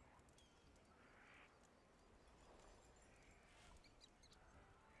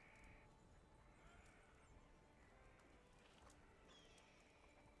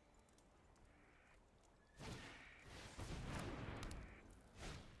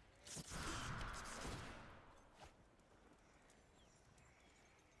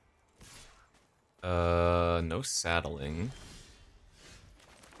 No saddling.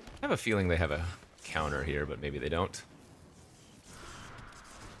 I have a feeling they have a counter here, but maybe they don't.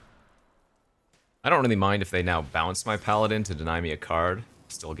 I don't really mind if they now bounce my Paladin to deny me a card.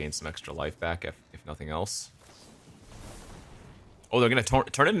 Still gain some extra life back, if nothing else. Oh, they're going to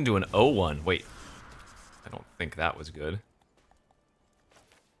turn it into an 0-1. Wait. I don't think that was good.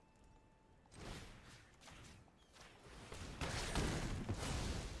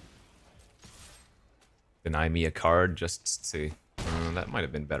 Deny me a card just to... that might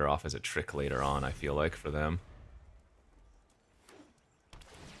have been better off as a trick later on, I feel like, for them.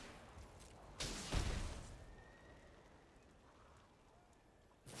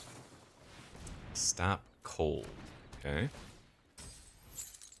 Stop cold. Okay.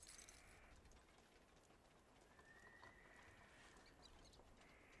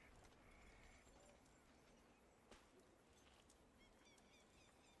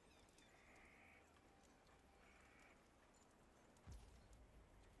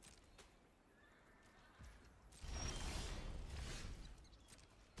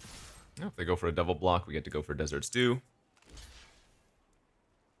 Now, if they go for a double block, we get to go for Desert Stew.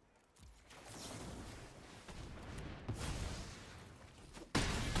 I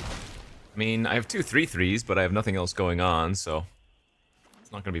mean, I have two 3/3s, but I have nothing else going on, so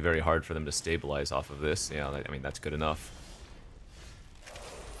it's not going to be very hard for them to stabilize off of this. Yeah, I mean, that's good enough.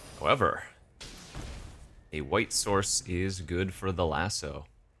 However, a white source is good for the lasso.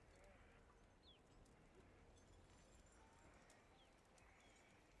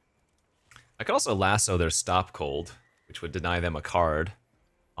 I could also lasso their Stop Cold, which would deny them a card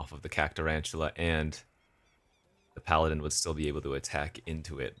off of the Cactarantula, and the Paladin would still be able to attack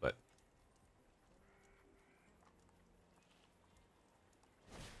into it, but...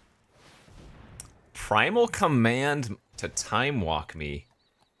 Primal Command to Time Walk me.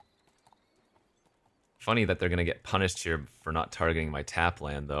 Funny that they're going to get punished here for not targeting my tap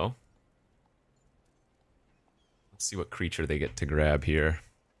land, though. Let's see what creature they get to grab here.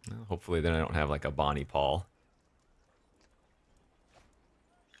 Well, hopefully then I don't have like a Bonnie Paul.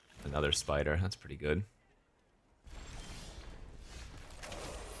 Another spider, that's pretty good.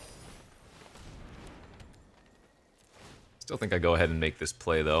 Still think I go ahead and make this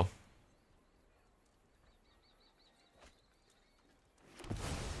play though.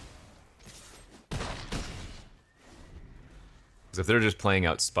 Because if they're just playing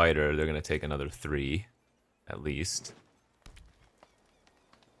out spider, they're going to take another 3, at least.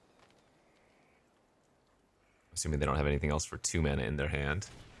 Assuming they don't have anything else for 2 mana in their hand.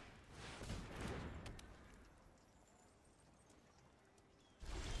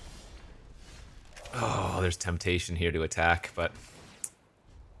 Oh, there's temptation here to attack, but...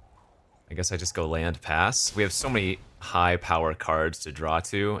 I guess I just go land pass. We have so many high power cards to draw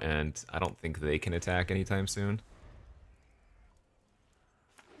to, and I don't think they can attack anytime soon.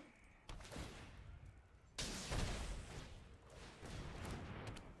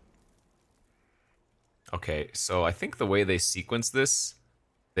 Okay, so I think the way they sequence this,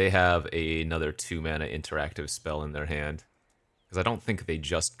 they have another 2-mana interactive spell in their hand. Because I don't think they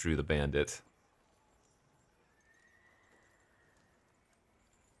just drew the bandit.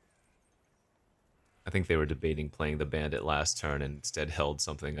 I think they were debating playing the bandit last turn and instead held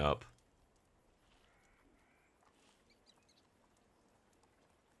something up.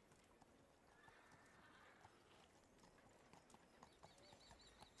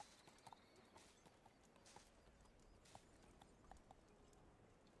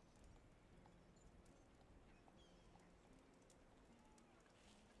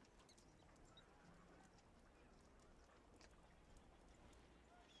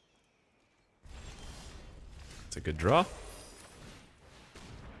 It's a good draw.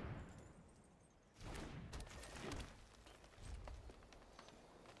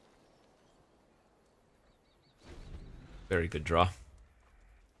 Very good draw.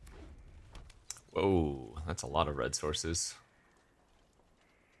 Whoa, that's a lot of red sources.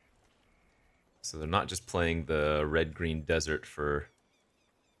 So they're not just playing the red-green desert for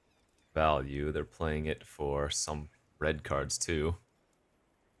value, they're playing it for some red cards too.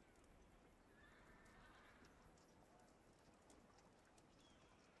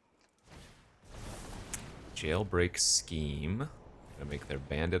 Jailbreak Scheme. Gonna make their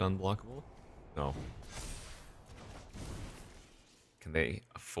bandit unblockable? No. Can they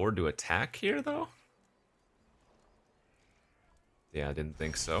afford to attack here, though? Yeah, I didn't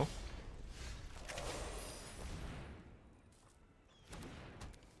think so.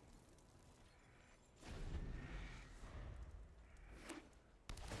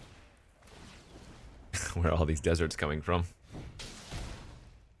 Where are all these deserts coming from?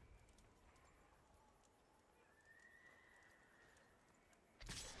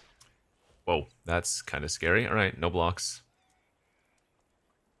 Whoa, that's kind of scary. Alright, no blocks.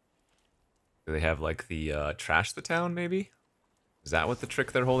 Do they have, like, the, trash the town, maybe? Is that what the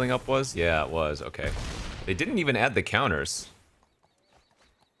trick they're holding up was? Yeah, it was. Okay. They didn't even add the counters.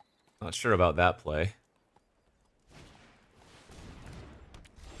 Not sure about that play.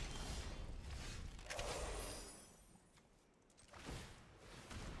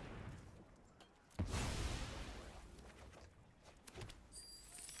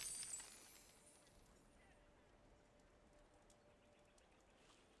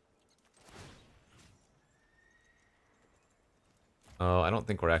 Oh, I don't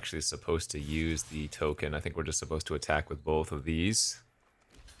think we're actually supposed to use the token. I think we're just supposed to attack with both of these.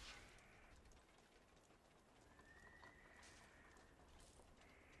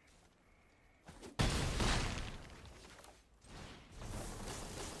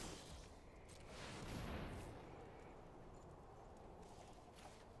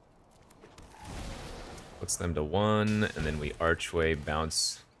 Puts them to 1, and then we archway,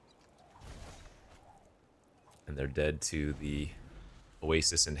 bounce. And they're dead to the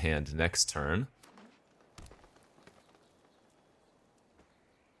Oasis in hand next turn.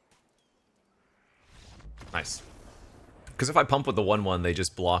 Nice. Because if I pump with the 1/1, they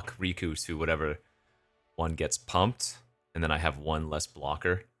just block Riku to whatever one gets pumped, and then I have one less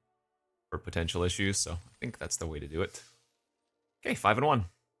blocker for potential issues, so I think that's the way to do it. Okay, 5-1.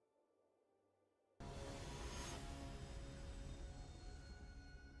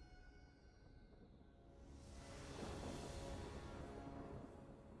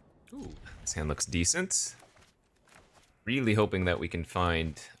 Ooh, this hand looks decent. Really hoping that we can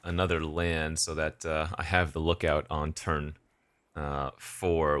find another land so that I have the lookout on turn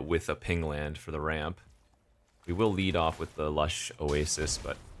 4 with a ping land for the ramp. We will lead off with the Lush Oasis,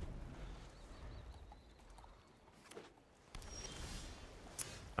 but...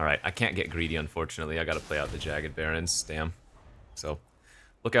 Alright, I can't get greedy, unfortunately. I gotta play out the Jagged Barrens, damn. So,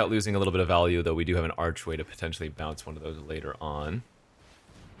 look out losing a little bit of value, though we do have an archway to potentially bounce one of those later on.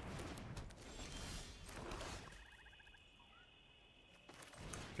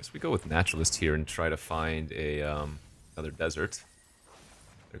 Guess we go with Naturalist here and try to find a another desert.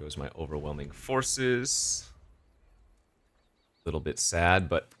 There goes my overwhelming forces. A little bit sad,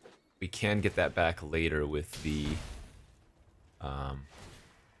 but we can get that back later with the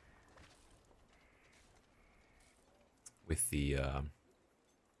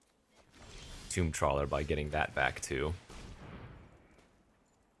Tomb Trawler by getting that back too.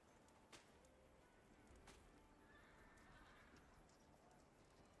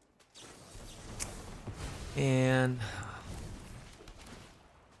 And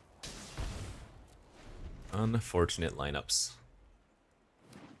unfortunate lineups.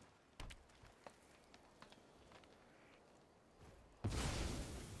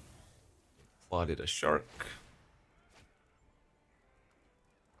 Plotted a shark.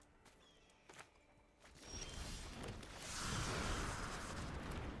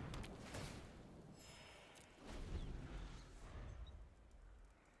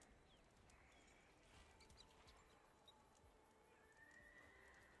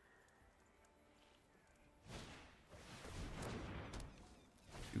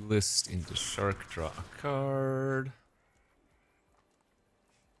 List into Shark, draw a card.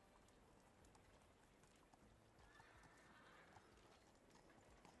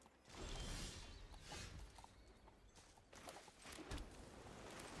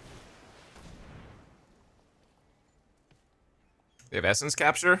 They have Essence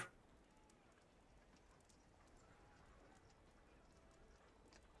Capture?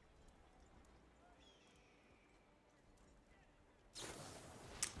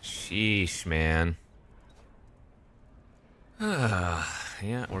 Sheesh, man.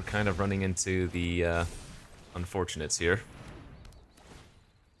 Yeah, we're kind of running into the unfortunates here.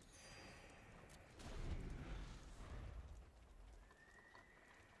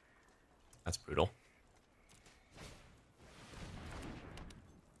 That's brutal.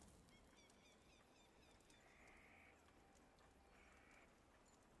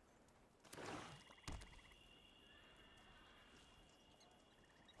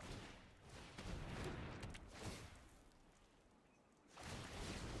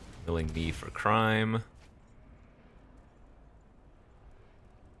 Milling me for crime.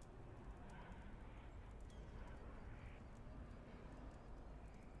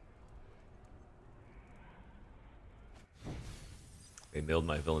 They milled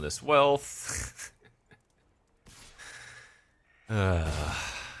my villainous wealth.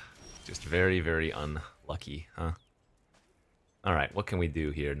 Just very, very unlucky, huh? Alright, what can we do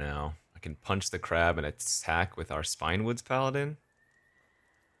here now? I can punch the crab and attack with our Spinewoods Paladin.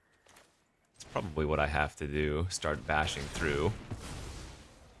 It's probably what I have to do. Start bashing through.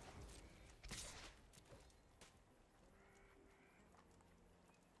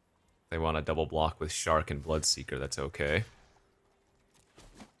 They want to double block with Shark and Bloodseeker, that's okay.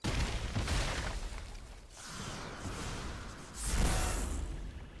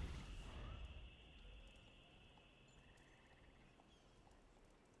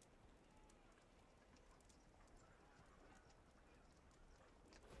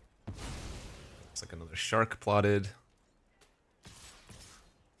 Looks like another Shark plotted.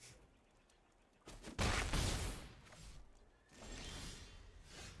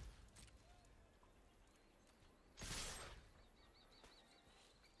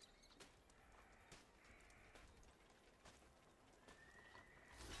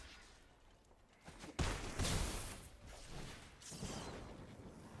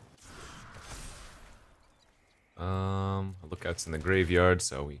 Lookouts in the graveyard,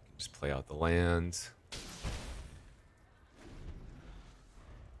 so we can just play out the land.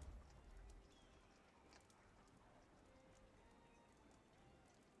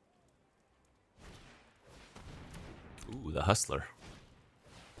 Ooh, the Hustler.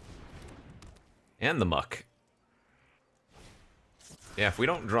 And the Muck. Yeah, if we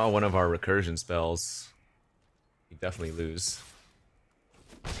don't draw one of our recursion spells, we definitely lose.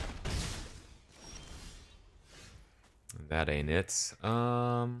 That ain't it.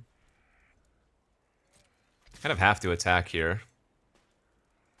 Kind of have to attack here.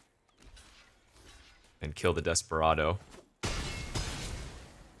 And kill the Desperado.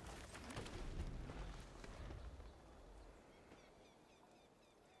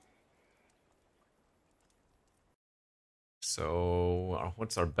 So,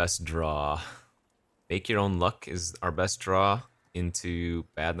 what's our best draw? Make Your Own Luck is our best draw into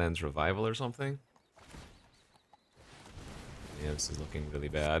Badlands Revival or something? Yeah, this is looking really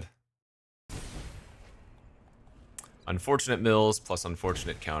bad. Unfortunate mills plus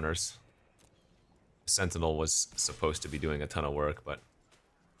unfortunate counters. Sentinel was supposed to be doing a ton of work, but...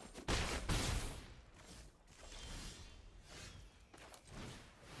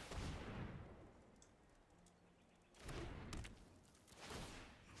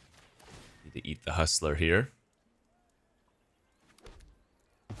 Need to eat the Hustler here.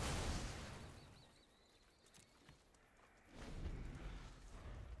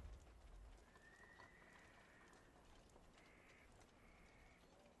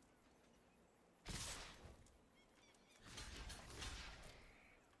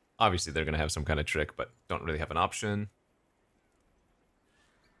 Obviously, they're going to have some kind of trick, but don't really have an option.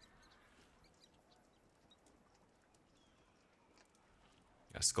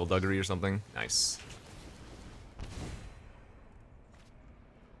 Yeah, Skullduggery or something. Nice.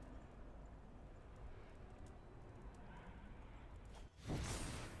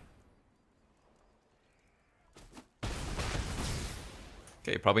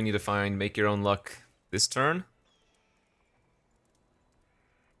 Okay, probably need to find Make Your Own Luck this turn.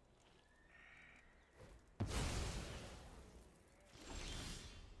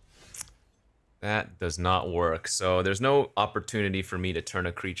 That does not work. So there's no opportunity for me to turn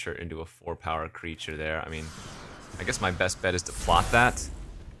a creature into a 4-power creature there. I mean, I guess my best bet is to plot that.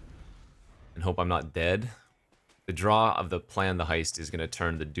 and hope I'm not dead. The draw of the plan the heist is going to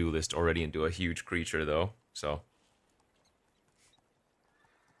turn the duelist already into a huge creature, though, so...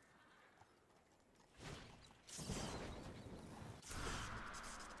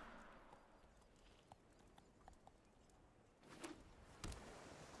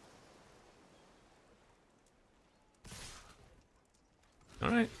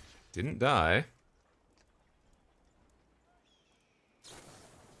 Alright, didn't die.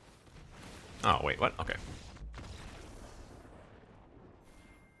 Oh, wait, what? Okay.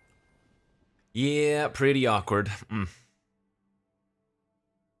 Yeah, pretty awkward.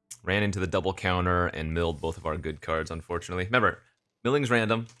 Ran into the double counter and milled both of our good cards, unfortunately. Remember, milling's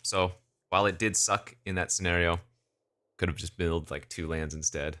random, so while it did suck in that scenario, could have just milled like 2 lands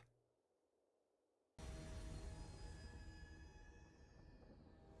instead.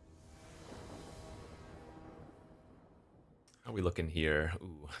 How are we looking here?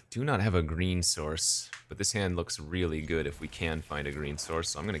 Ooh, do not have a green source, but this hand looks really good if we can find a green source,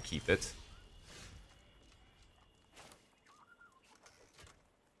 so I'm going to keep it.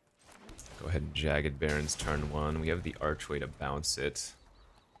 Go ahead and Jagged Barons turn 1. We have the Archway to bounce it.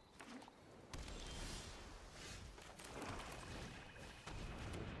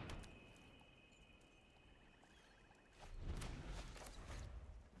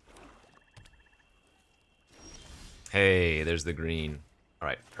 Hey, there's the green.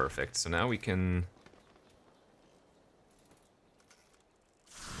 Alright, perfect. So now we can...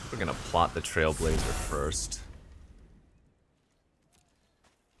 We're gonna plot the Trailblazer first.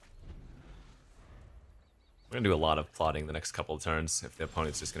 We're gonna do a lot of plotting the next couple of turns if the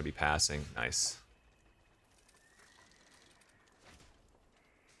opponent's just gonna be passing. Nice.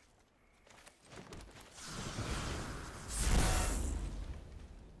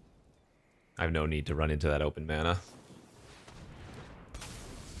 I have no need to run into that open mana.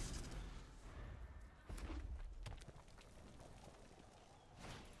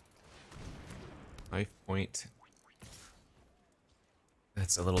 Life point.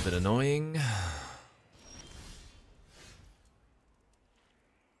 That's a little bit annoying.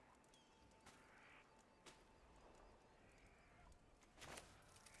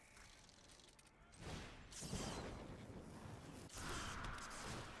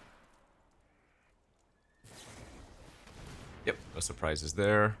 Yep, no surprises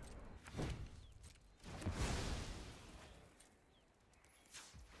there.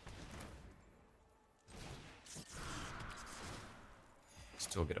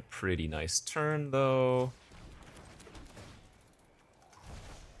 Still get a pretty nice turn, though.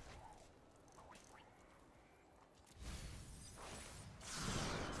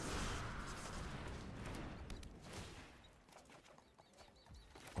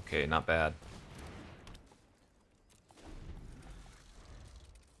 Okay, not bad.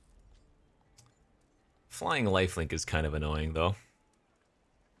 Flying lifelink is kind of annoying, though.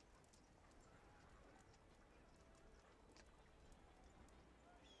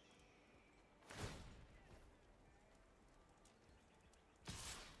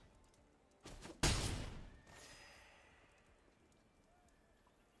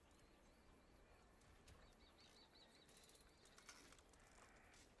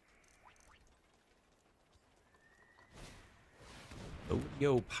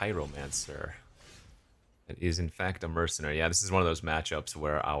 Yo, Pyromancer. It is in fact a mercenary. Yeah, this is one of those matchups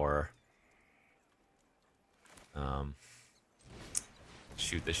where our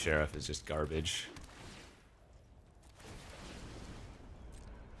shoot the sheriff is just garbage.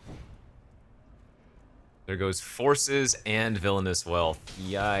 There goes forces and villainous wealth.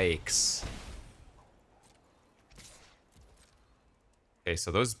 Yikes. Okay,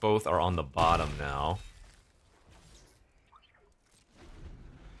 so those both are on the bottom now.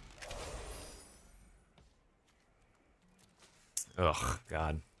 Ugh,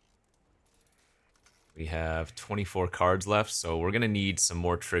 God. We have 24 cards left, so we're gonna need some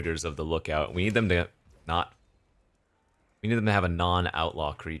more triggers of the Lookout. We need them to not... We need them to have a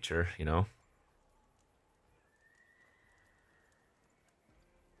non-outlaw creature, you know?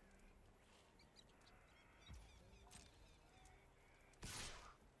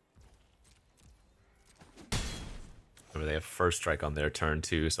 Remember, they have first strike on their turn,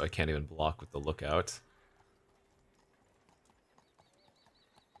 too, so I can't even block with the Lookout.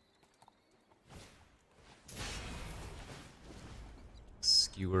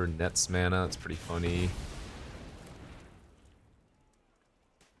 Skewer nets mana, that's pretty funny.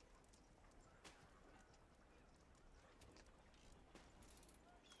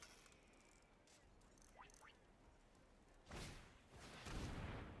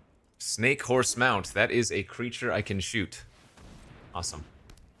 Snake Horse Mount, that is a creature I can shoot. Awesome.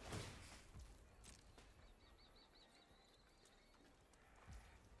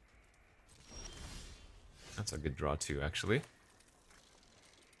 That's a good draw too, actually.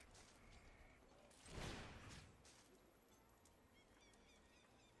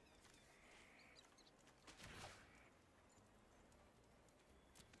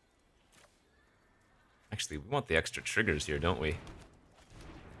 Actually, we want the extra triggers here, don't we?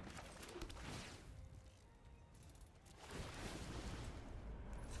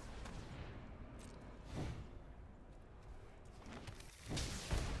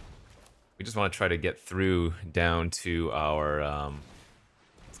 We just want to try to get through down to our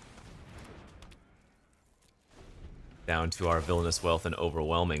villainous wealth and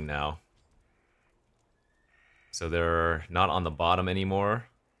overwhelming now. So they're not on the bottom anymore.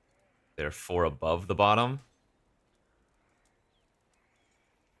 They're 4 above the bottom.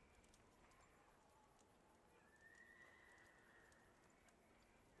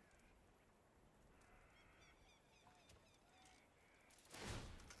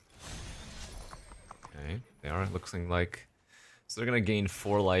 Okay, they are looking like... So they're going to gain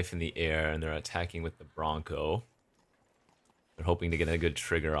 4 life in the air, and they're attacking with the Bronco. They're hoping to get a good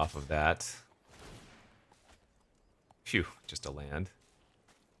trigger off of that. Phew, just a land.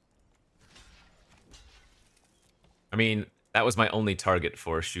 I mean, that was my only target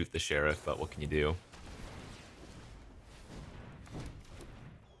for Shoot the Sheriff, but what can you do?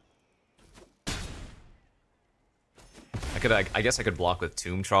 I guess I could block with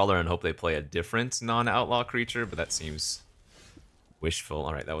Tomb Trawler and hope they play a different non-outlaw creature, but that seems wishful.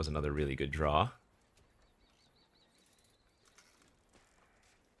 Alright, that was another really good draw.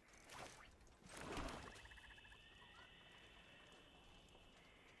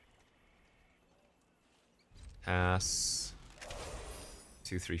 Pass.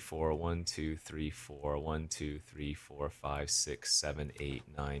 2, 3, 4, 1, 2, 3, 4, 1, 2, 3, 4, 5, 6, 7, 8,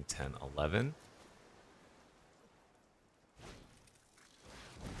 9, 10, 11.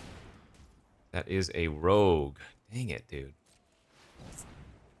 That is a rogue. Dang it, dude.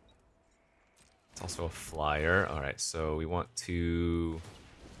 It's also a flyer. Alright, so we want to...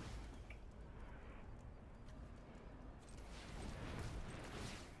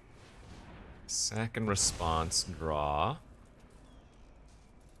 sack and response, draw.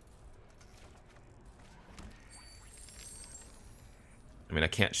 I mean, I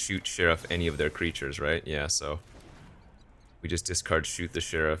can't shoot Sheriff any of their creatures, right? Yeah, so... we just discard Shoot the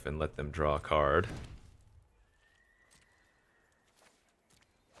Sheriff and let them draw a card.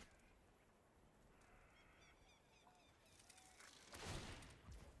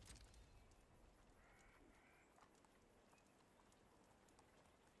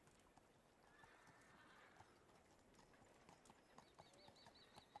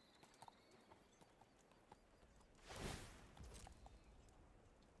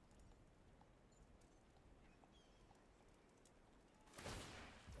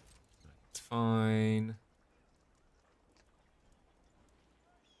 It's fine.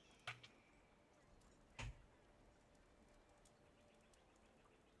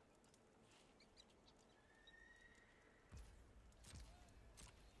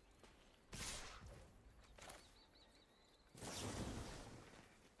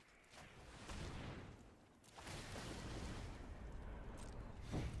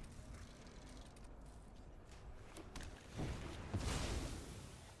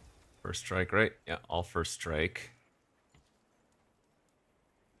 First strike, right? Yeah, all first strike.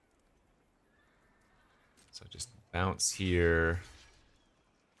 So just bounce here.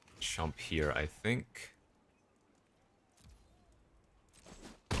 Chump here, I think.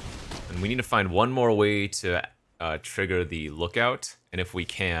 And we need to find one more way to trigger the lookout. And if we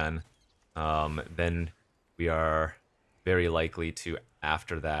can, then we are very likely to,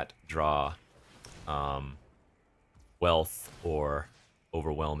 after that, draw wealth or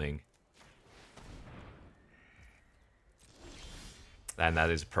overwhelming. And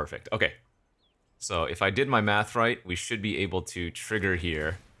that is perfect. Okay. So if I did my math right, we should be able to trigger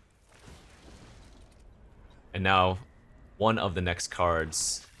here. And now one of the next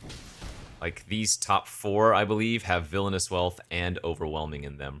cards, like these top 4, I believe, have Villainous Wealth and Overwhelming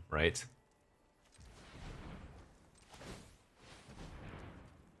in them, right?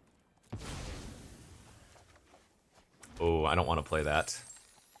 Oh, I don't want to play that.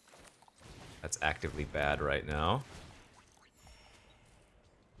 That's actively bad right now.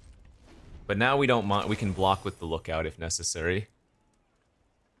 But now we don't mind. We can block with the lookout if necessary.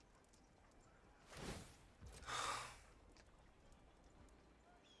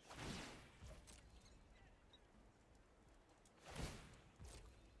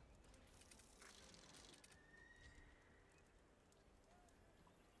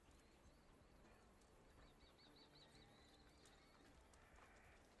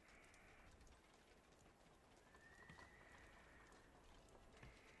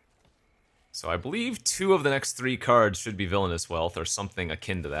 So I believe 2 of the next 3 cards should be Villainous Wealth, or something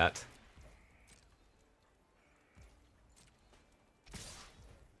akin to that.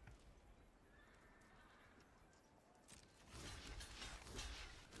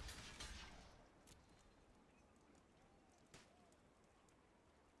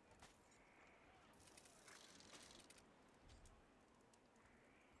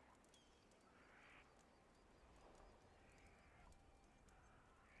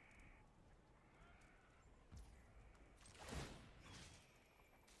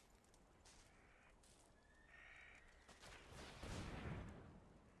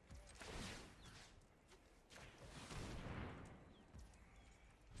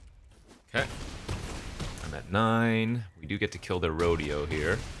 Okay. I'm at 9. We do get to kill their rodeo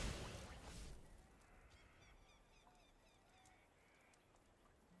here.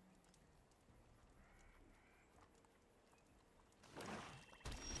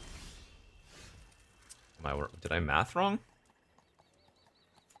 Did I math wrong?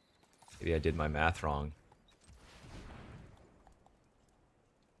 Maybe I did my math wrong.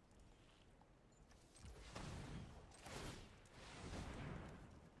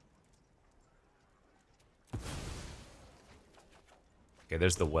 Okay,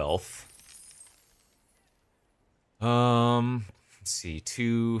 there's the wealth. Let's see.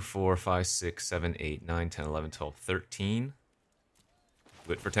 2, 4, 5, 6, 7, 8, 9, 10, 11, 12, 13.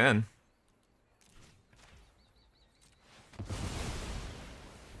 Do it for 10.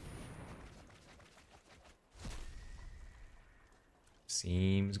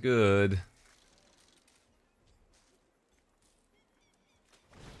 Seems good.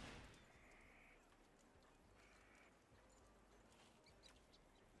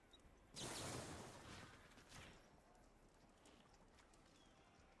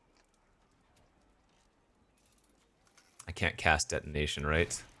 I can't cast Detonation,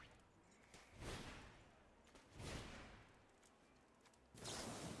 right?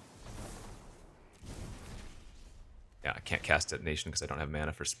 Yeah, I can't cast Detonation because I don't have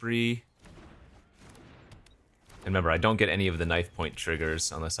mana for Spree. And remember, I don't get any of the knife point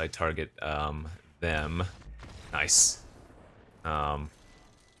triggers unless I target them. Nice.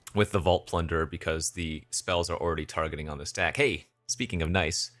 With the Vault Plunder because the spells are already targeting on the stack. Hey, speaking of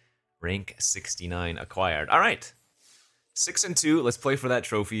nice, rank 69 acquired. All right. 6 and 2. Let's play for that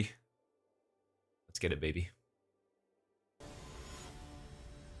trophy. Let's get it, baby.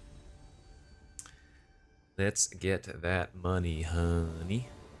 Let's get that money, honey.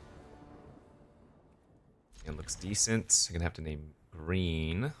 It looks decent. I'm gonna have to name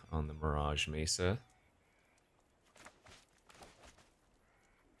green on the Mirage Mesa.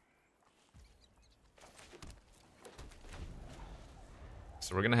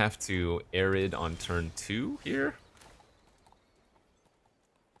 So we're gonna have to Arid on turn 2 here.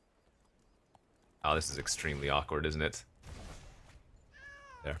 Oh, this is extremely awkward, isn't it?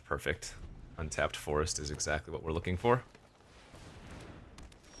 There, perfect. Untapped Forest is exactly what we're looking for.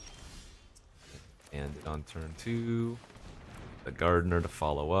 And on turn 2, the Gardener to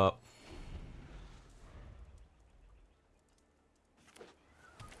follow up.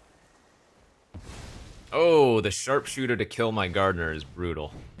 Oh, the Sharpshooter to kill my Gardener is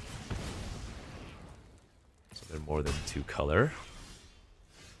brutal. So they're more than 2 color.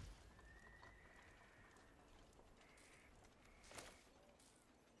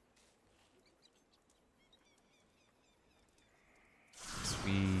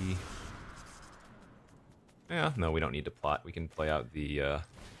 Yeah, no, we don't need to plot. We can play out the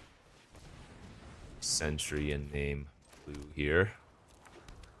Sentry and name blue here.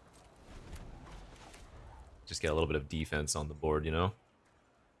 Just get a little bit of defense on the board, you know?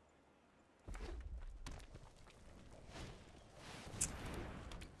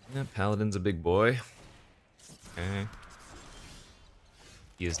 Yeah, Paladin's a big boy. Okay.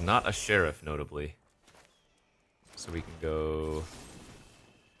 He is not a sheriff, notably. So we can go...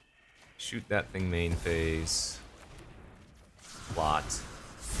 shoot that thing main phase. Plot.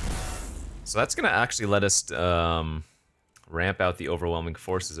 So that's going to actually let us ramp out the overwhelming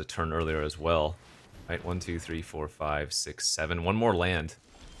forces a turn earlier as well. Right, 1, 2, 3, 4, 5, 6, 7. One more land.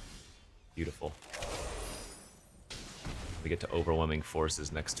 Beautiful. We get to overwhelming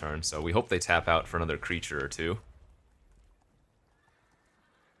forces next turn, so we hope they tap out for another creature or 2.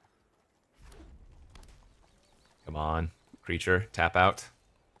 Come on, creature, tap out.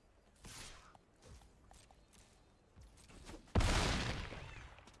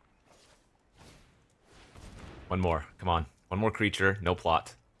 One more, come on. One more creature, no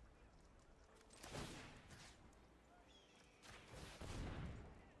plot.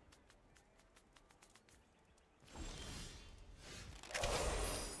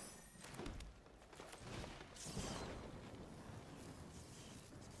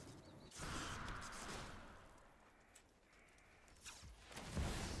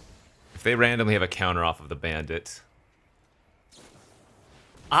 If they randomly have a counter off of the bandit.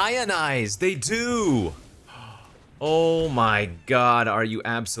 Ionize! They do! Oh my god, are you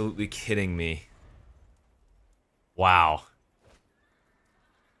absolutely kidding me? Wow.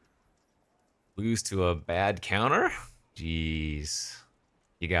 Lose to a bad counter? Jeez.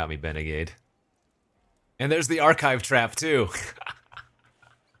 You got me, Benegade. And there's the archive trap, too.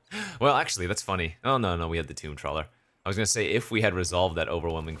 Well, actually, that's funny. Oh, no, we had the Tomb Trawler. I was gonna say, if we had resolved that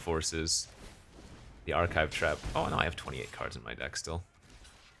Overwhelming Forces, the archive trap... Oh, no, I have 28 cards in my deck still.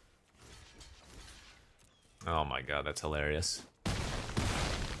 Oh my god, that's hilarious.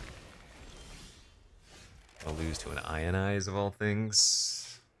 I'll lose to an Ionize, of all things.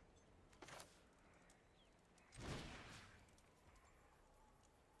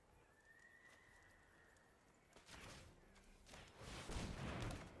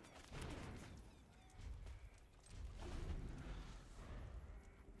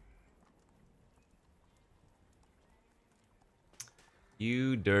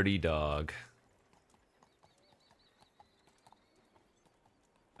 You dirty dog.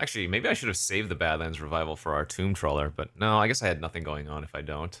 Actually, maybe I should have saved the Badlands Revival for our Tomb Trawler, but no, I guess I had nothing going on if I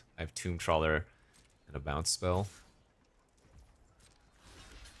don't. I have Tomb Trawler and a bounce spell.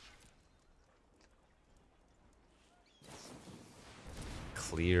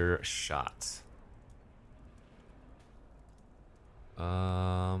 Clear shot.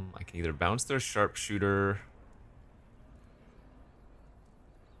 I can either bounce their sharpshooter.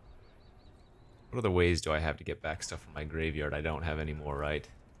 What other ways do I have to get back stuff from my graveyard? I don't have any more, right?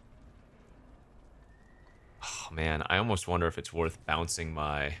 Oh man, I almost wonder if it's worth bouncing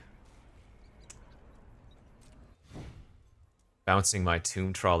my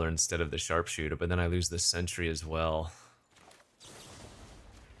Tomb Trawler instead of the sharpshooter, but then I lose the sentry as well.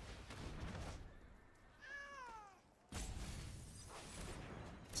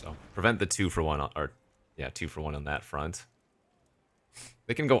 So prevent the 2-for-1, or yeah, 2-for-1 on that front.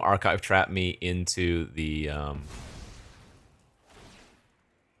 They can go archive trap me into the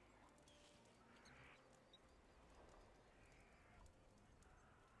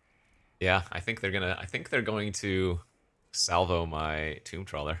yeah, I think they're going to salvo my Tomb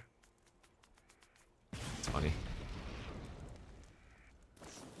Trawler. It's funny.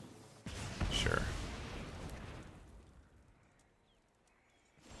 Sure.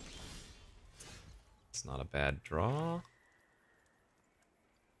 It's not a bad draw.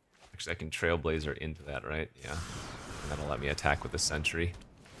 Actually, I can Trailblazer into that, right? Yeah. And that'll let me attack with the Sentry.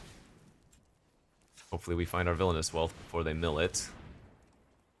 Hopefully we find our Villainous Wealth before they mill it.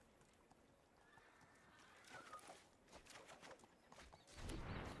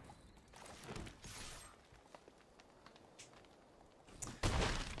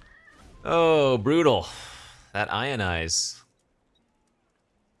 Oh, brutal. That Ionize.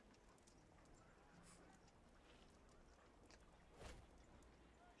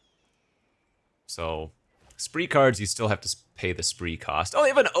 So, spree cards, you still have to pay the spree cost. Oh, they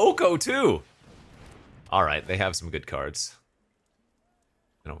have an Oko, too! Alright, they have some good cards.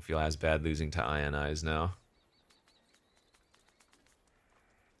 I don't feel as bad losing to Ionize now.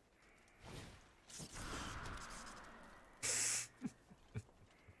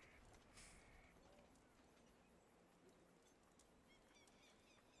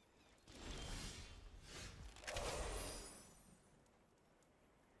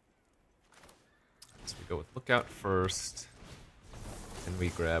 So we go with Lookout first. Then we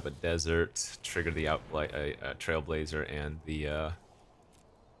grab a Desert, trigger the Trailblazer and the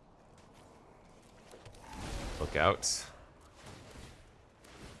Lookout.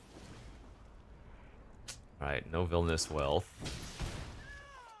 Alright, no Villainous Wealth.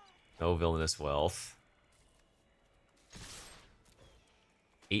 No Villainous Wealth.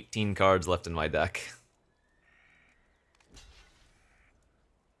 18 cards left in my deck.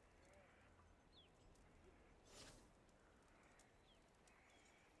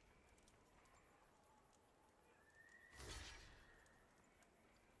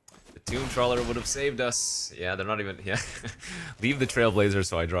 Tomb Trawler would have saved us. Yeah, they're not even... Yeah. Leave the Trailblazer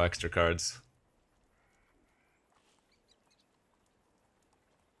so I draw extra cards.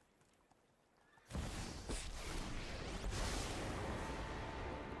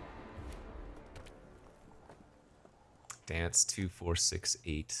 Dance 2, 4, 6,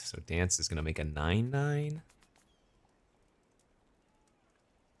 8. So Dance is going to make a 9/9.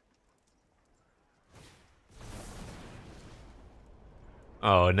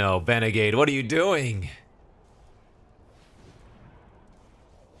 Oh no, Benegade, what are you doing?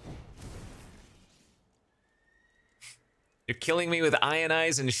 You're killing me with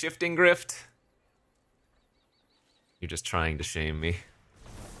Ionize and Shifting Grift? You're just trying to shame me.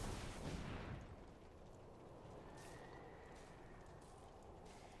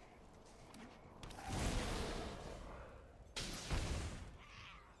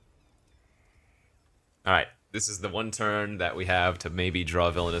 This is the one turn that we have to maybe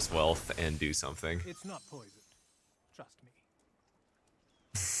draw Villainous Wealth and do something. It's not poisoned. Trust me.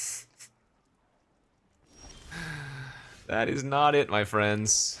 That is not it, my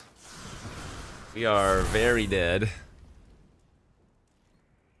friends. We are very dead.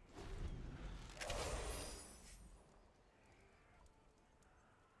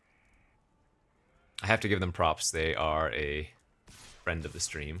 I have to give them props. They are a friend of the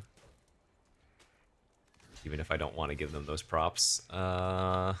stream. Even if I don't want to give them those props.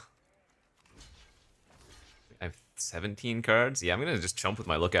 I have 17 cards. Yeah, I'm gonna just chump with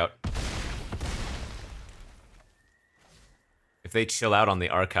my lookout. If they chill out on the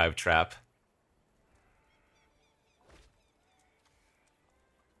archive trap.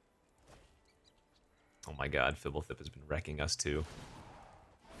 Oh my god, Fibblethip has been wrecking us too.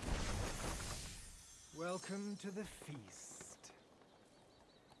 Welcome to the feast.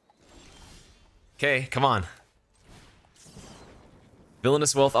 Okay, come on.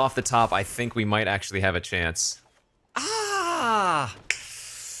 Villainous Wealth off the top. I think we might actually have a chance. Ah!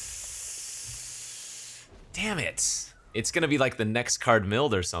 Damn it. It's gonna be like the next card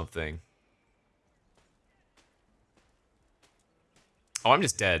milled or something. Oh, I'm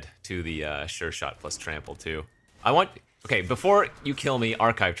just dead to the Sure Shot plus Trample too. I want... Okay, before you kill me,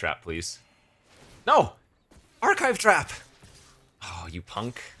 Archive Trap, please. No! Archive Trap! Oh, you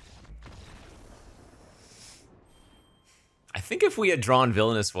punk. I think if we had drawn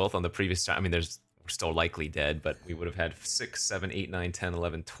Villainous Wealth on the previous time, I mean, we're still likely dead, but we would have had 6, 7, 8, 9, 10,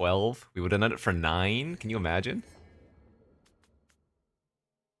 11, 12. We would have done it for 9. Can you imagine?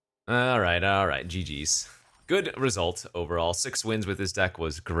 Alright, GG's. Good result overall. 6 wins with this deck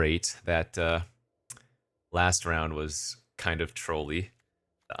was great. That last round was kind of trolly.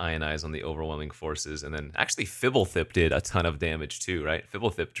 The Ionize on the Overwhelming Forces, and then actually Fibblethip did a ton of damage too, right?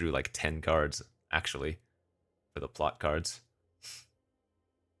 Fibblethip drew like 10 cards, actually, for the plot cards.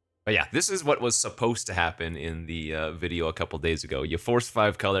 But yeah, this is what was supposed to happen in the video a couple days ago. You force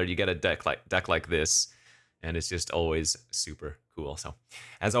 5 color, you get a deck like this, and it's just always super cool. So,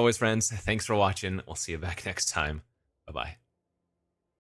 as always, friends, thanks for watching. We'll see you back next time. Bye-bye.